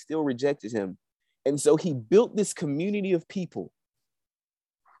was and they still rejected him. And so he built this community of people.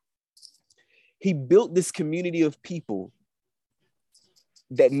 He built this community of people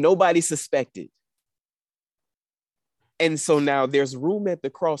that nobody suspected. And so now there's room at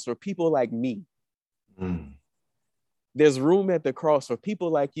the cross for people like me. There's room at the cross for people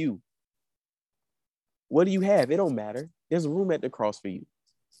like you. What do you have? It don't matter. There's room at the cross for you.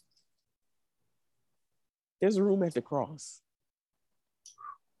 There's room at the cross.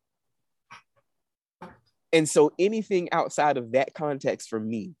 And so anything outside of that context for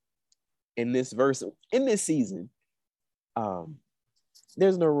me in this verse, in this season,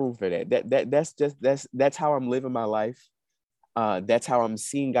 there's no room for that. That's how I'm living my life. That's how I'm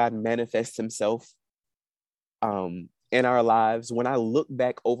seeing God manifest himself in our lives. When I look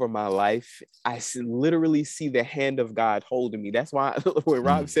back over my life, I literally see the hand of God holding me. That's why when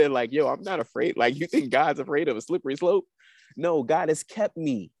Rob said like, yo, I'm not afraid. Like, you think God's afraid of a slippery slope? No, God has kept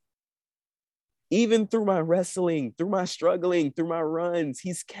me. Even through my wrestling, through my struggling, through my runs,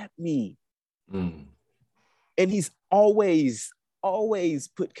 he's kept me. And he's always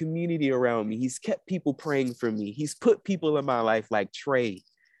put community around me. He's kept people praying for me. He's put people in my life like Trey,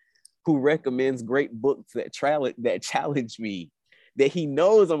 who recommends great books that challenge me, that he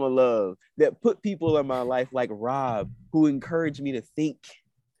knows I'm a love, that put people in my life like Rob, who encouraged me to think,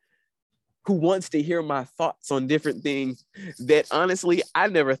 who wants to hear my thoughts on different things that honestly I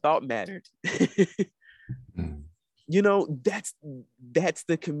never thought mattered. You know, that's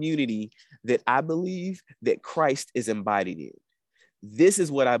the community that I believe that Christ is embodied in. This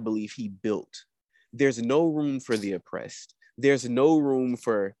is what I believe he built. There's no room for the oppressed. There's no room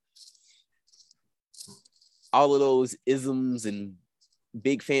for all of those isms and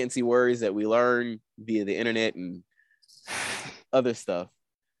big fancy words that we learn via the internet and other stuff.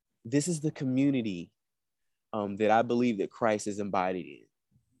 This is the community that I believe that Christ is embodied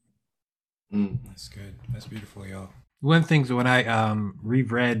in. That's good. That's beautiful, y'all. One of the things when I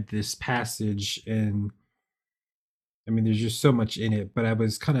reread this passage, and I mean, there's just so much in it, but I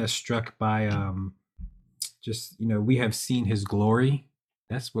was kind of struck by just, you know, we have seen his glory.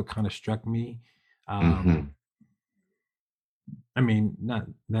 That's what kind of struck me. I mean, not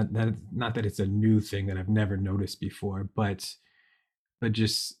that it's a new thing that I've never noticed before, but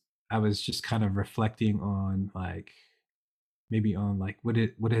just I was just kind of reflecting on like maybe on like what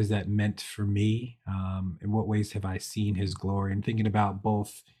has that meant for me? In what ways have I seen his glory? And thinking about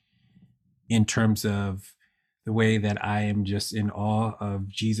both in terms of the way that I am just in awe of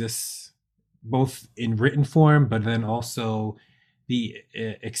Jesus, both in written form, but then also the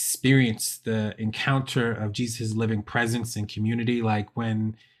experience, the encounter of Jesus' living presence and community. Like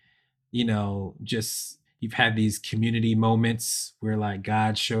when, you know, just you've had these community moments where like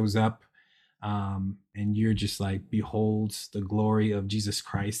God shows up and you're just like, behold the glory of Jesus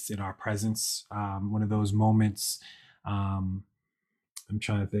Christ in our presence. One of those moments I'm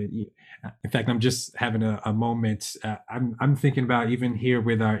trying to think. In fact, I'm just having a moment. I'm thinking about even here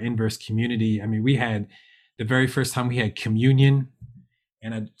with our inverse community. I mean, we had the very first time we had communion,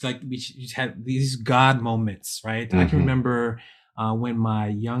 and it's like we just had these God moments, right? I can remember when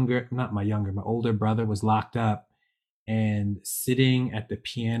my older brother was locked up and sitting at the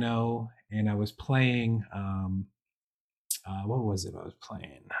piano, and I was playing. What was it I was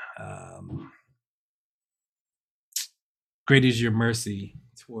playing? Great is your mercy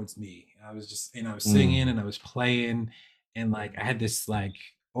towards me. I was singing and I was playing, and like I had this like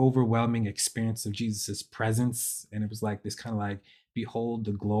overwhelming experience of Jesus's presence, and it was like this kind of like behold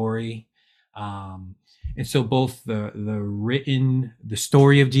the glory. And so both the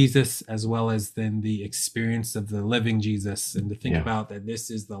story of Jesus, as well as then the experience of the living Jesus, and to think about that this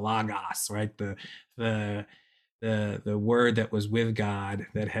is the Logos, right? The word that was with God,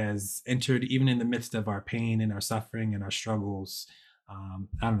 that has entered even in the midst of our pain and our suffering and our struggles. I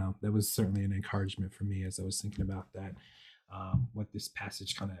don't know, that was certainly an encouragement for me as I was thinking about that, what this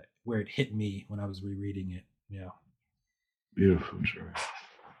passage kind of, where it hit me when I was rereading it. Yeah. Beautiful, Drew.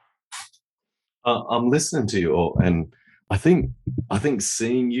 I'm listening to you all, and I think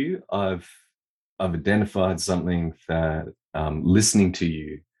seeing you, I've identified something that listening to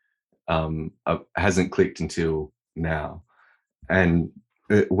you hasn't clicked until now. And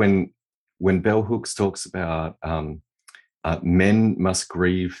when Bell Hooks talks about men must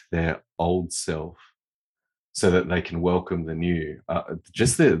grieve their old self so that they can welcome the new,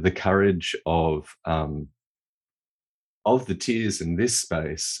 just the courage of the tears in this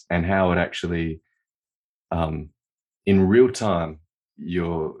space, and how it actually in real time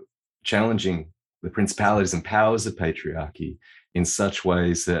you're challenging the principalities and powers of patriarchy in such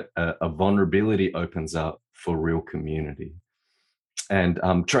ways that a vulnerability opens up for real community. And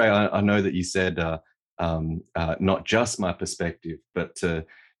Trey, I know that you said not just my perspective, but to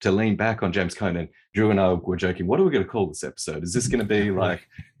lean back on James Cone. And Drew and I were joking, what are we going to call this episode? Is this going to be like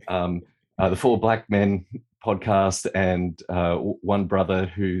the Four Black Men podcast and one brother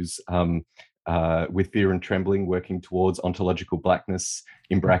who's with fear and trembling working towards ontological blackness,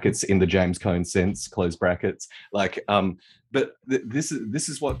 in brackets, in the James Cone sense, close brackets, like but this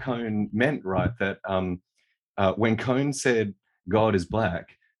is what Cone meant, right? That when Cone said God is black,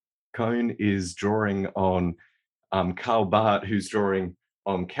 Cone is drawing on Karl Barth, who's drawing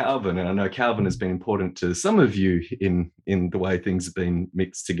on Calvin. And I know Calvin has been important to some of you in the way things have been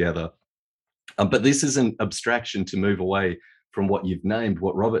mixed together. But this is an abstraction to move away from what you've named,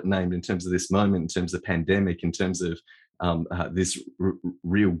 what Robert named, in terms of this moment, in terms of pandemic, in terms of this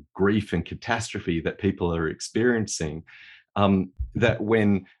real grief and catastrophe that people are experiencing. That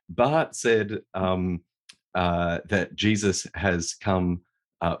when Barth said that Jesus has come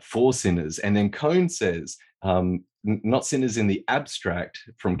for sinners, and then Cone says, not sinners in the abstract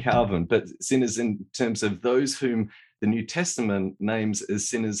from Calvin, but sinners in terms of those whom the New Testament names as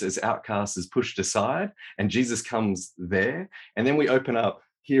sinners, as outcasts, as pushed aside, and Jesus comes there. And then we open up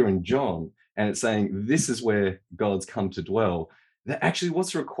here in John, and it's saying this is where God's come to dwell. That actually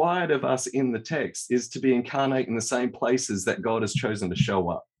what's required of us in the text is to be incarnate in the same places that God has chosen to show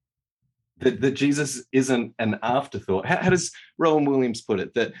up. That Jesus isn't an afterthought. How does Rowan Williams put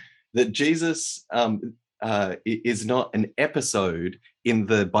it? That Jesus is not an episode in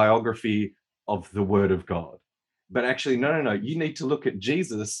the biography of the Word of God. But actually, no, you need to look at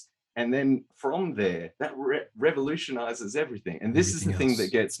Jesus, and then from there, that revolutionizes everything. And this is the thing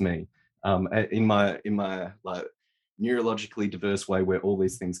that gets me in my like neurologically diverse way, where all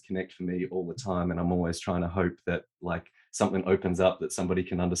these things connect for me all the time, and I'm always trying to hope that like something opens up, that somebody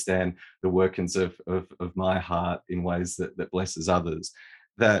can understand the workings of my heart in ways that blesses others.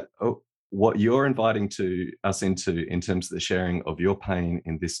 That what you're inviting us into in terms of the sharing of your pain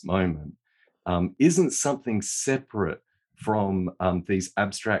in this moment isn't something separate from these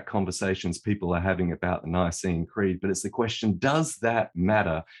abstract conversations people are having about the Nicene Creed, but it's the question, does that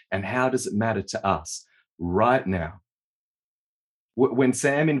matter? And how does it matter to us right now? When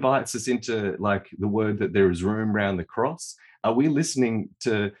Sam invites us into like the word that there is room around the cross, are we listening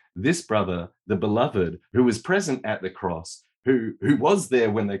to this brother, the beloved, who was present at the cross, who was there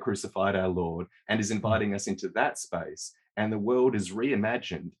when they crucified our Lord, and is inviting us into that space? And the world is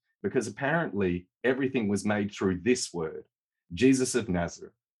reimagined, because apparently everything was made through this word, Jesus of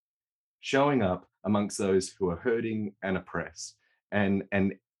Nazareth, showing up amongst those who are hurting and oppressed. And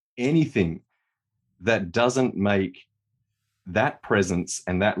anything that doesn't make that presence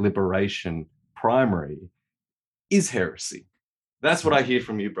and that liberation primary is heresy. That's what I hear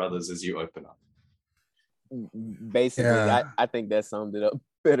from you, brothers, as you open up. Basically, I think that summed it up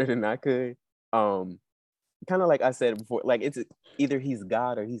better than I could. kind of like I said before, like it's either he's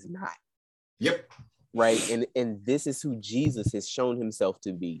God or he's not. Yep. Right. And this is who Jesus has shown himself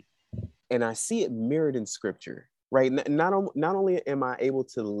to be. And I see it mirrored in scripture, right? Not only am I able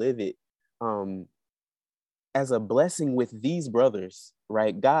to live it as a blessing with these brothers,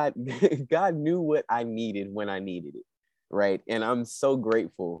 right? God knew what I needed when I needed it, right? And I'm so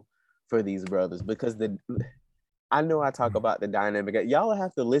grateful for these brothers because I know I talk about the dynamic. Y'all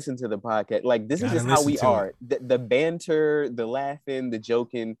have to listen to the podcast. Like, this is just how we are. The banter, the laughing, the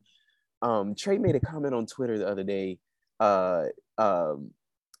joking. Trey made a comment on Twitter the other day about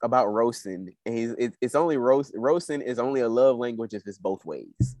roasting. And it's only roasting is only a love language if it's both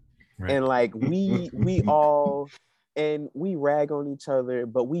ways. Right. And like we all, and we rag on each other,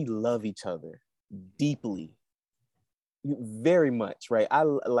 but we love each other deeply, very much, right?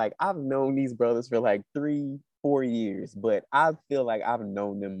 I've known these brothers for like 3-4 years, but I feel like I've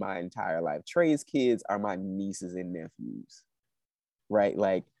known them my entire life. Trey's kids are my nieces and nephews, right?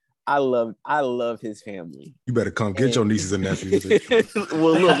 Like I love his family. You better come get your nieces and nephews.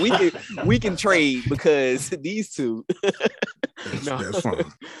 Well, look, we can trade because these two. No. That's fine.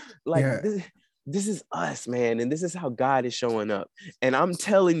 Like this is us, man, and this is how God is showing up. And I'm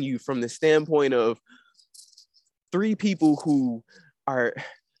telling you, from the standpoint of 3 people who are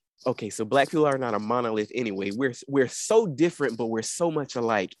okay, so Black people are not a monolith anyway. We're so different, but we're so much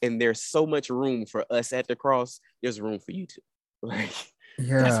alike, and there's so much room for us at the cross. There's room for you too. Like,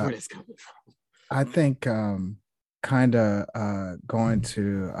 that's where it's coming from. I think kind of going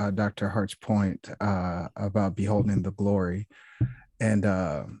to Dr. Hart's point about beholding the glory, and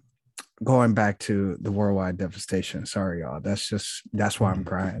going back to the worldwide devastation. Sorry, y'all. That's why I'm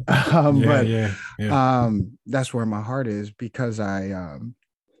crying. That's where my heart is, because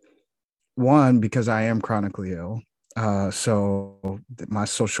because I am chronically ill. So my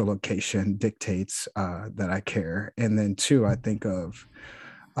social location dictates that I care. And then 2, I think of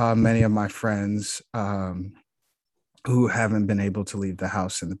many of my friends who haven't been able to leave the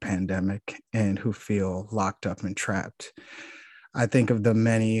house in the pandemic and who feel locked up and trapped. I think of the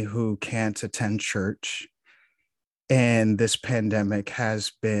many who can't attend church, and this pandemic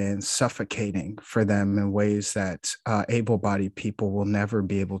has been suffocating for them in ways that able-bodied people will never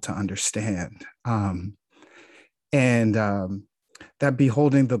be able to understand. That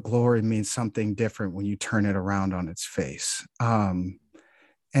beholding the glory means something different when you turn it around on its face. And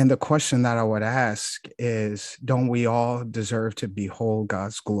the question that I would ask is, don't we all deserve to behold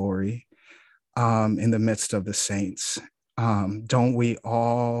God's glory in the midst of the saints? Don't we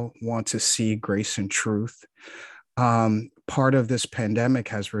all want to see grace and truth? Part of this pandemic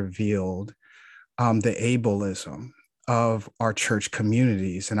has revealed the ableism of our church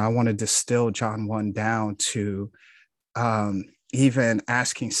communities. And I want to distill John 1 down to even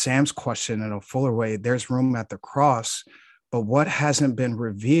asking Sam's question in a fuller way. There's room at the cross, but what hasn't been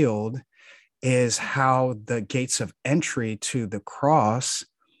revealed is how the gates of entry to the cross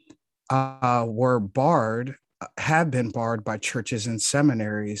have been barred by churches and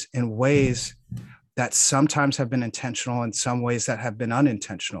seminaries in ways that sometimes have been intentional, and some ways that have been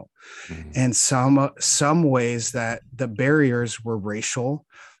unintentional. And some ways that the barriers were racial,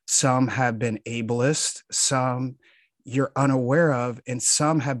 some have been ableist, some you're unaware of, and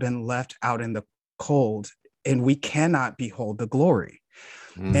some have been left out in the cold, and we cannot behold the glory.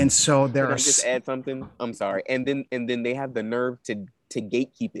 And so there Can are I just add something? I'm sorry. And then they have the nerve to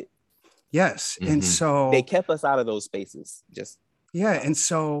gatekeep it. Yes. And so they kept us out of those spaces. And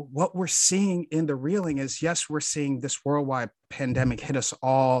so what we're seeing in the reeling is, yes, we're seeing this worldwide pandemic hit us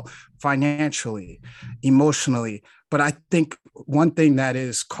all financially, emotionally. But I think one thing that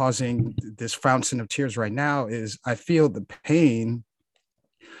is causing this fountain of tears right now is I feel the pain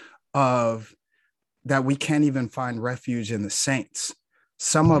of that we can't even find refuge in the saints.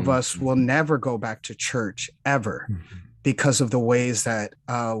 Some of us will never go back to church ever because of the ways that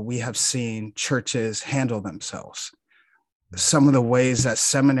we have seen churches handle themselves. Some of the ways that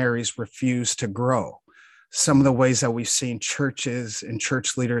seminaries refuse to grow. Some of the ways that we've seen churches and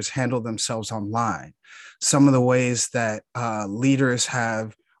church leaders handle themselves online. Some of the ways that leaders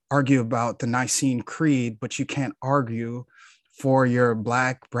have argued about the Nicene Creed, but you can't argue for your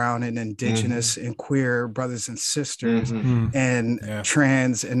Black, brown, and indigenous and queer brothers and sisters and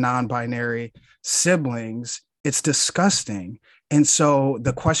trans and non-binary siblings. It's disgusting. And so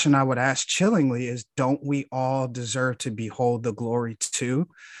the question I would ask chillingly is, don't we all deserve to behold the glory too?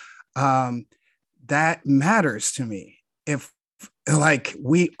 That matters to me. If like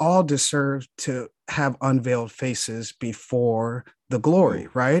we all deserve to have unveiled faces before the glory,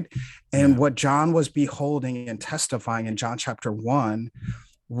 right? And what John was beholding and testifying in John chapter 1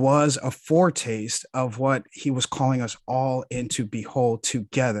 was a foretaste of what he was calling us all in to behold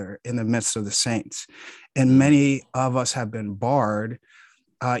together in the midst of the saints. And many of us have been barred,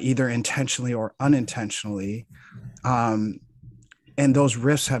 either intentionally or unintentionally. And those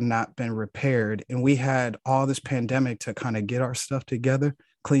rifts have not been repaired. And we had all this pandemic to kind of get our stuff together,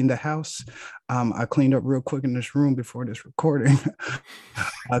 clean the house. I cleaned up real quick in this room before this recording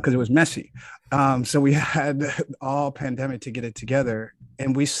because it was messy. So we had all pandemic to get it together,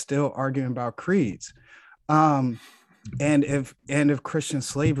 and we still arguing about creeds. And if Christian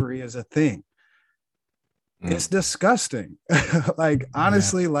slavery is a thing, it's disgusting. Like,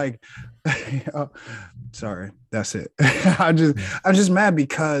 honestly, like, sorry, that's it. I'm just mad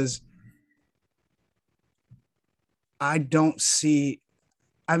because I don't see,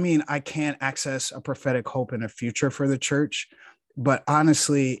 I mean, I can't access a prophetic hope in the future for the church, but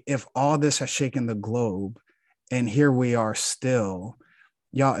honestly, if all this has shaken the globe and here we are still,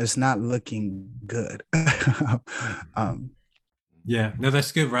 y'all, it's not looking good. Yeah, no,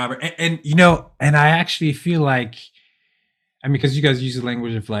 that's good, Robert. And you know, and I actually feel like, I mean, because you guys use the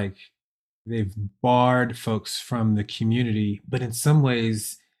language of like, they've barred folks from the community, but in some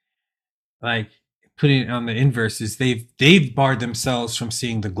ways, like putting it on the inverse is they've barred themselves from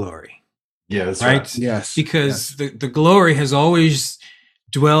seeing the glory. Yeah, that's right. Yes. Because the glory has always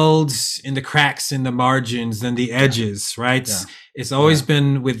dwelled in the cracks, in the margins, and the edges, right? Yeah. It's always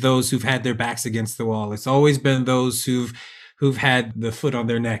been with those who've had their backs against the wall. It's always been those who've had the foot on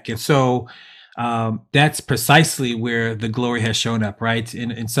their neck. And so that's precisely where the glory has shown up, right?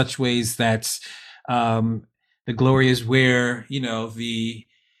 In such ways that the glory is where, you know, the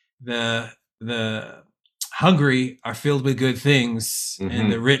hungry are filled with good things,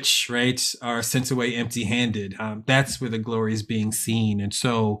 and the rich, right, are sent away empty-handed. That's where the glory is being seen. And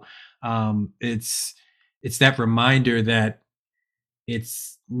so it's that reminder that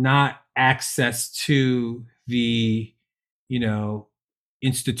it's not access to the, you know,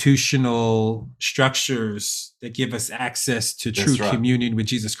 institutional structures that give us access to true communion with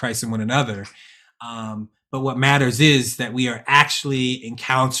Jesus Christ and one another. But what matters is that we are actually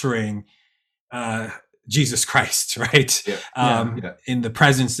encountering Jesus Christ, right? In the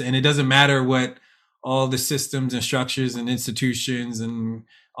presence. And it doesn't matter what all the systems and structures and institutions and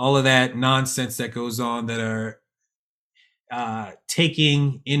all of that nonsense that goes on that are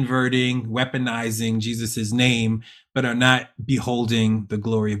taking, inverting, weaponizing Jesus's name, but are not beholding the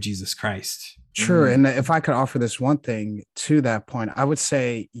glory of Jesus Christ. True. And if I could offer this one thing to that point, I would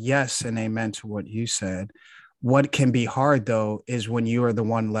say yes and amen to what you said. What can be hard, though, is when you are the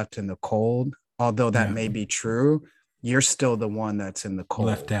one left in the cold. Although that may be true, you're still the one that's in the cold.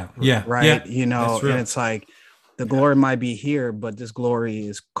 Left out. Yeah. Right. Yeah, you know, and it's like the glory might be here, but this glory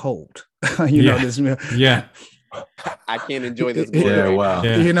is cold. You know, this. Yeah. I can't enjoy this glory. Yeah, wow.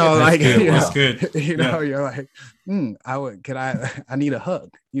 Yeah. You know, That's like, good. you know, That's good. You know, you're like, I need a hug,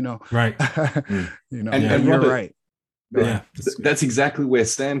 you know. Right. You know, And you're Robert, right. Yeah. That's exactly where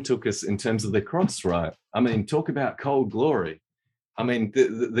Sam took us in terms of the cross, right? I mean, talk about cold glory. I mean,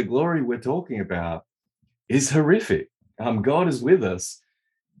 the glory we're talking about is horrific. God is with us,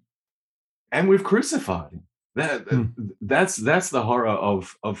 and we've crucified him. That's the horror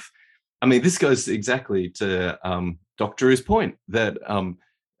of. I mean, this goes exactly to Dr. Drew's point that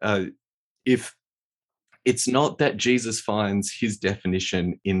if it's not that Jesus finds his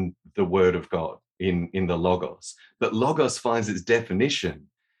definition in the Word of God, in the Logos, but Logos finds its definition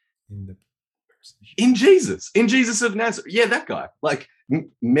in Jesus of Nazareth. Yeah, that guy, like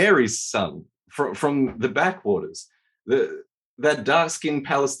Mary's son from the backwaters, that dark-skinned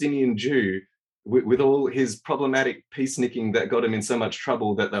Palestinian Jew with all his problematic peacenicking that got him in so much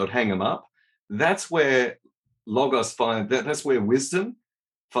trouble that they would hang him up. That's where Logos that's where wisdom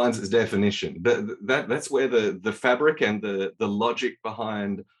finds its definition. That's where the fabric and the logic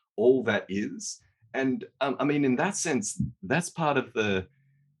behind all that is. And I mean, in that sense, that's part of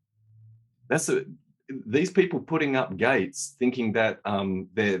these people putting up gates thinking that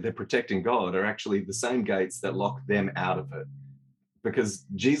they're protecting God are actually the same gates that lock them out of it. Because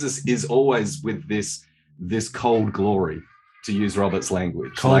Jesus is always with this cold glory, to use Robert's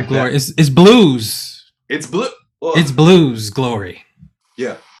language. Cold like glory. It's blues. It's blue. Oh. It's blues glory.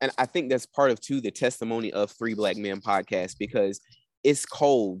 Yeah. And I think that's part of, too, the testimony of Three Black Men podcast, because it's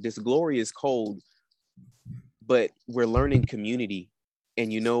cold. This glory is cold, but we're learning community.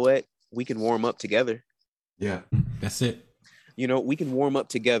 And you know what? We can warm up together. Yeah. That's it. You know, we can warm up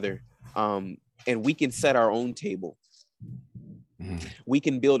together, and we can set our own table. We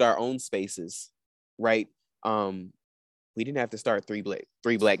can build our own spaces, right? we didn't have to start three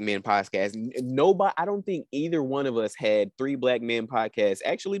black men podcasts. Nobody, I don't think either one of us had three black men podcasts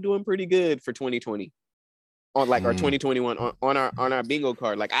actually doing pretty good for 2020 on like our 2021 on our bingo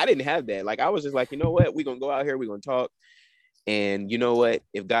card. Like I didn't have that. Like I was just like, you know what, we're gonna go out here, we're gonna talk, and you know what,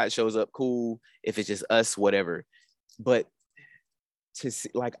 if God shows up, cool. If it's just us, whatever. But to see,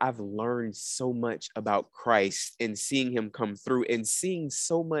 like, I've learned so much about Christ and seeing him come through and seeing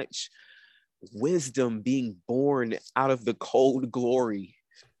so much wisdom being born out of the cold glory,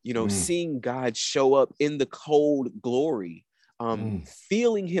 you know, seeing God show up in the cold glory,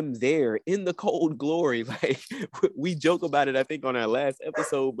 feeling him there in the cold glory. Like we joke about it, I think, on our last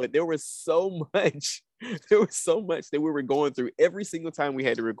episode, but there was so much that we were going through. Every single time we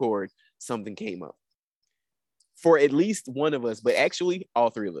had to record, something came up for at least one of us, but actually all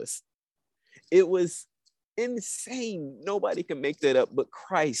three of us. It was insane. Nobody can make that up, but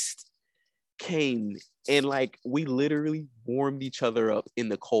Christ came and like we literally warmed each other up in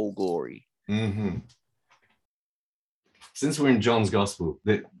the cold glory. Since we're in John's gospel,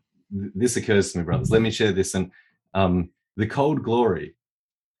 this occurs to me, brothers. Let me share this. And the cold glory,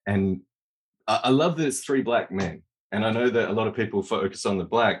 and I love that it's three black men. And I know that a lot of people focus on the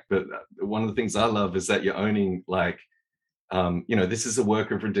black, but one of the things I love is that you're owning, like, you know, this is a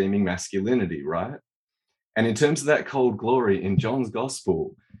work of redeeming masculinity, right? And in terms of that cold glory in John's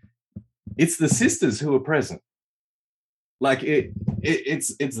gospel, it's the sisters who are present. Like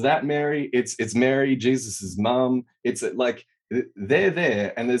it's that Mary, it's Mary, Jesus's mom. It's like they're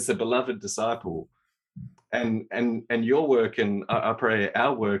there, and there's a beloved disciple. And your work, and I pray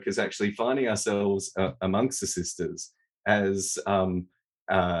our work, is actually finding ourselves amongst the sisters as our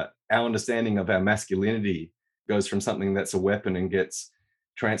understanding of our masculinity goes from something that's a weapon and gets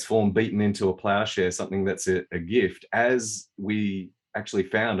transformed, beaten into a plowshare, something that's a gift, as we actually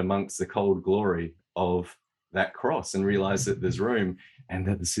found amongst the cold glory of that cross and realize that there's room and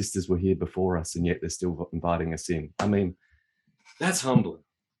that the sisters were here before us, and yet they're still inviting us in. I mean, that's humbling.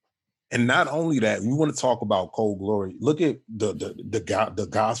 And not only that, you want to talk about cold glory. Look at the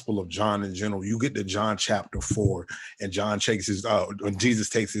Gospel of John in general. You get to John chapter 4, and John takes his when Jesus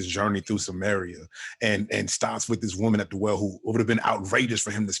takes his journey through Samaria and stops with this woman at the well who would have been outrageous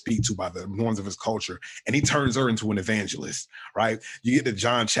for him to speak to by the norms of his culture, and he turns her into an evangelist. Right? You get to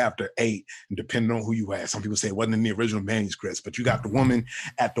John chapter 8, and depending on who you ask, some people say it wasn't in the original manuscripts, but you got the woman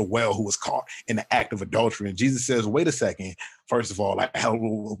at the well who was caught in the act of adultery, and Jesus says, "Wait a second. First of all, like, how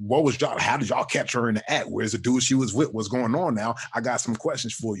did y'all catch her in the act? Where's the dude she was with? What's going on now? I got some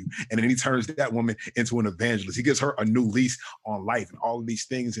questions for you." And then he turns that woman into an evangelist. He gives her a new lease on life and all of these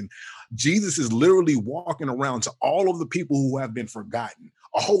things. And Jesus is literally walking around to all of the people who have been forgotten,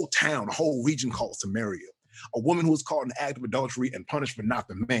 a whole town, a whole region called Samaria, a woman who was caught in the act of adultery and punished for not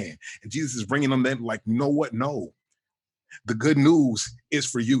the man. And Jesus is bringing them in like, you know what? No, the good news is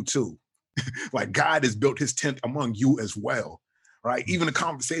for you too. Like God has built his tent among you as well, right? Even the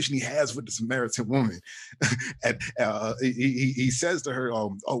conversation he has with the Samaritan woman, and he says to her,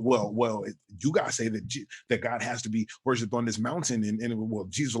 "Oh well, you guys say that God has to be worshipped on this mountain," and well,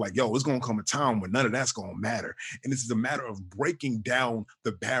 Jesus was like, "Yo, it's gonna come a time when none of that's gonna matter, and this is a matter of breaking down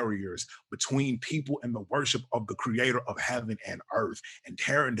the barriers between people and the worship of the Creator of heaven and earth, and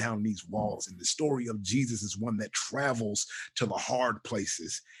tearing down these walls." And the story of Jesus is one that travels to the hard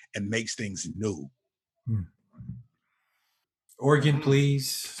places and makes things new. Organ,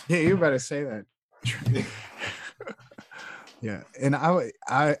 please. Yeah, you better say that. Yeah, and I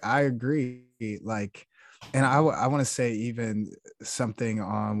agree. Like, and I want to say even something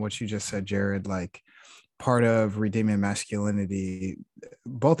on what you just said, Jared. Like, part of redeeming masculinity,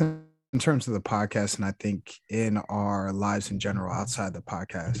 both in terms of the podcast and I think in our lives in general outside the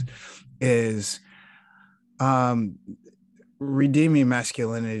podcast, is redeeming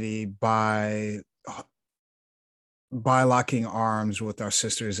masculinity by locking arms with our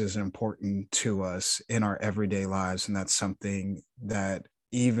sisters is important to us in our everyday lives. And that's something that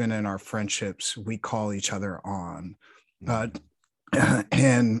even in our friendships, we call each other on.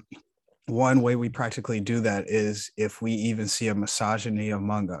 And one way we practically do that is if we even see a misogyny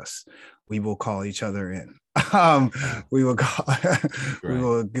among us, we will call each other in. We will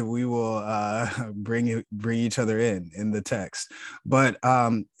bring each other in the text. But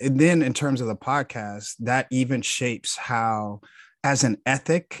and then in terms of the podcast, that even shapes how, as an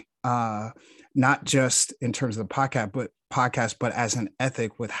ethic, not just in terms of the podcast, but as an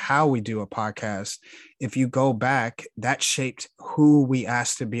ethic with how we do a podcast. If you go back, that shaped who we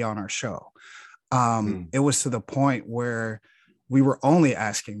asked to be on our show. It was to the point where we were only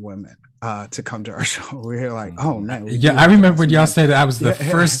asking women. to come to our show. We were like, oh man. Yeah, I remember when y'all said that I was the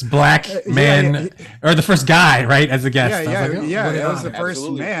first black man or the first guy, right, as a guest. It was the first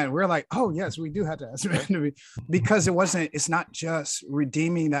man. We're like, oh yes, we do have to ask men to be, because it's not just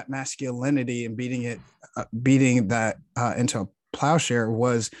redeeming that masculinity and beating that into a plowshare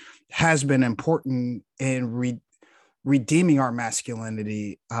has been important in redeeming our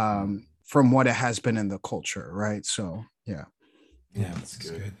masculinity from what it has been in the culture, right? So yeah, that's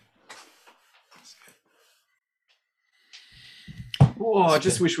good. Oh, I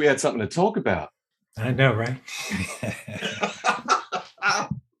just wish we had something to talk about. I know, right?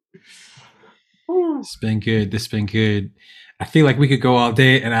 It's been good. This has been good. I feel like we could go all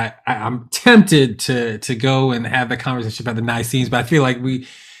day, and I'm tempted to go and have the conversation about the Nicenes, but I feel like we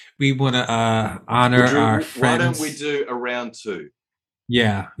want to honor our friends. Why don't we do a round two?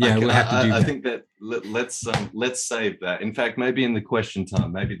 Yeah, we'll have to do that. I think that let's save that. In fact, maybe in the question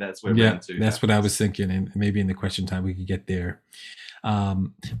time, maybe that's where round two. That's what I was thinking, and maybe in the question time we could get there.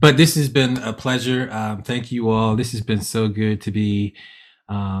 But this has been a pleasure. Thank you all. This has been so good to be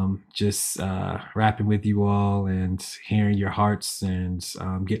just rapping with you all and hearing your hearts and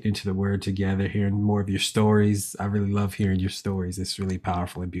getting into the word together, hearing more of your stories. I really love hearing your stories. It's really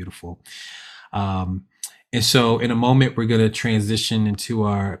powerful and beautiful. And so in a moment, we're going to transition into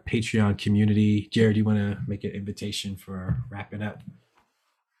our Patreon community. Jared, you want to make an invitation for wrapping up?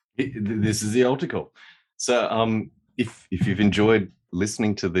 This is the altar call. So if you've enjoyed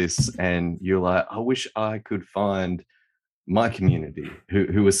listening to this and you're like, I wish I could find my community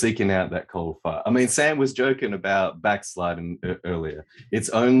who are seeking out that cold fire. I mean, Sam was joking about backsliding earlier. It's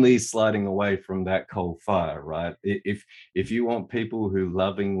only sliding away from that cold fire, right? If you want people who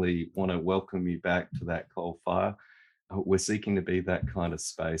lovingly want to welcome you back to that cold fire, we're seeking to be that kind of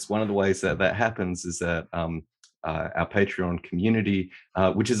space. One of the ways that happens is that our Patreon community,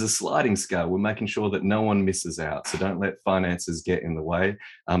 which is a sliding scale. We're making sure that no one misses out. So don't let finances get in the way.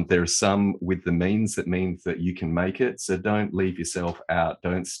 There are some with the means that means that you can make it. So don't leave yourself out.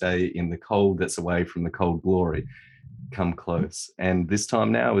 Don't stay in the cold that's away from the cold glory. Come close. And this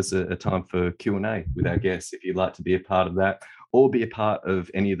time now is a time for Q&A with our guests. If you'd like to be a part of that or be a part of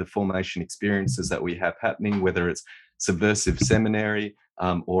any of the formation experiences that we have happening, whether it's Subversive Seminary,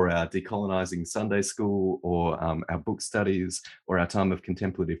 or our Decolonizing Sunday School, or our book studies, or our time of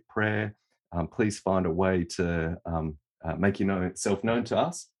contemplative prayer, please find a way to make yourself known to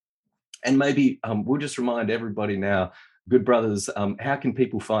us. And maybe we'll just remind everybody now, good brothers, how can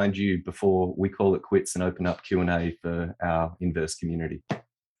people find you before we call it quits and open up Q&A for our Inverse community?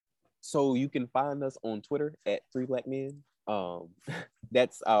 So you can find us on Twitter at 3 Black Men.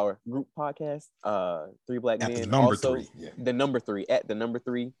 That's our group podcast, 3 Black Men. The number also, 3. Yeah. The number 3 at the number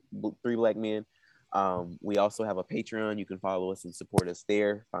 3 Black Men. We also have a Patreon. You can follow us and support us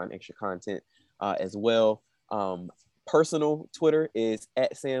there. Find extra content as well. Personal Twitter is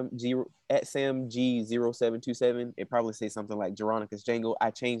at SamG0727. It probably says something like Geronicus Jangle.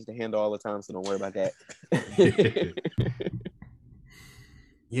 I change the handle all the time, so don't worry about that.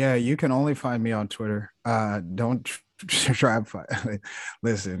 Yeah, you can only find me on Twitter. Don't try and find.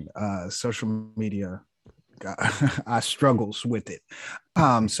 Listen, social media, I struggles with it.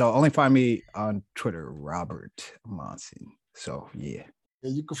 So only find me on Twitter, Robert Monson. So yeah.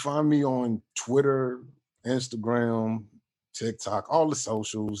 You can find me on Twitter, Instagram, TikTok, all the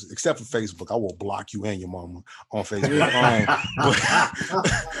socials, except for Facebook. I will block you and your mama on Facebook.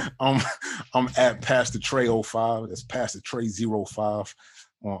 I'm at Pastor Trey 05. That's Pastor Trey 05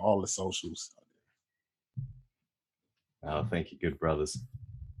 on all the socials. Oh, thank you, good brothers.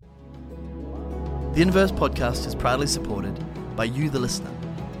 The Inverse podcast is proudly supported by you, the listener.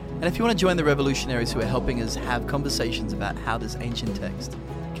 And if you want to join the revolutionaries who are helping us have conversations about how this ancient text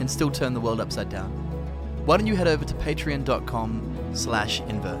can still turn the world upside down, why don't you head over to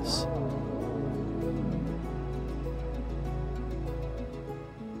patreon.com/inverse.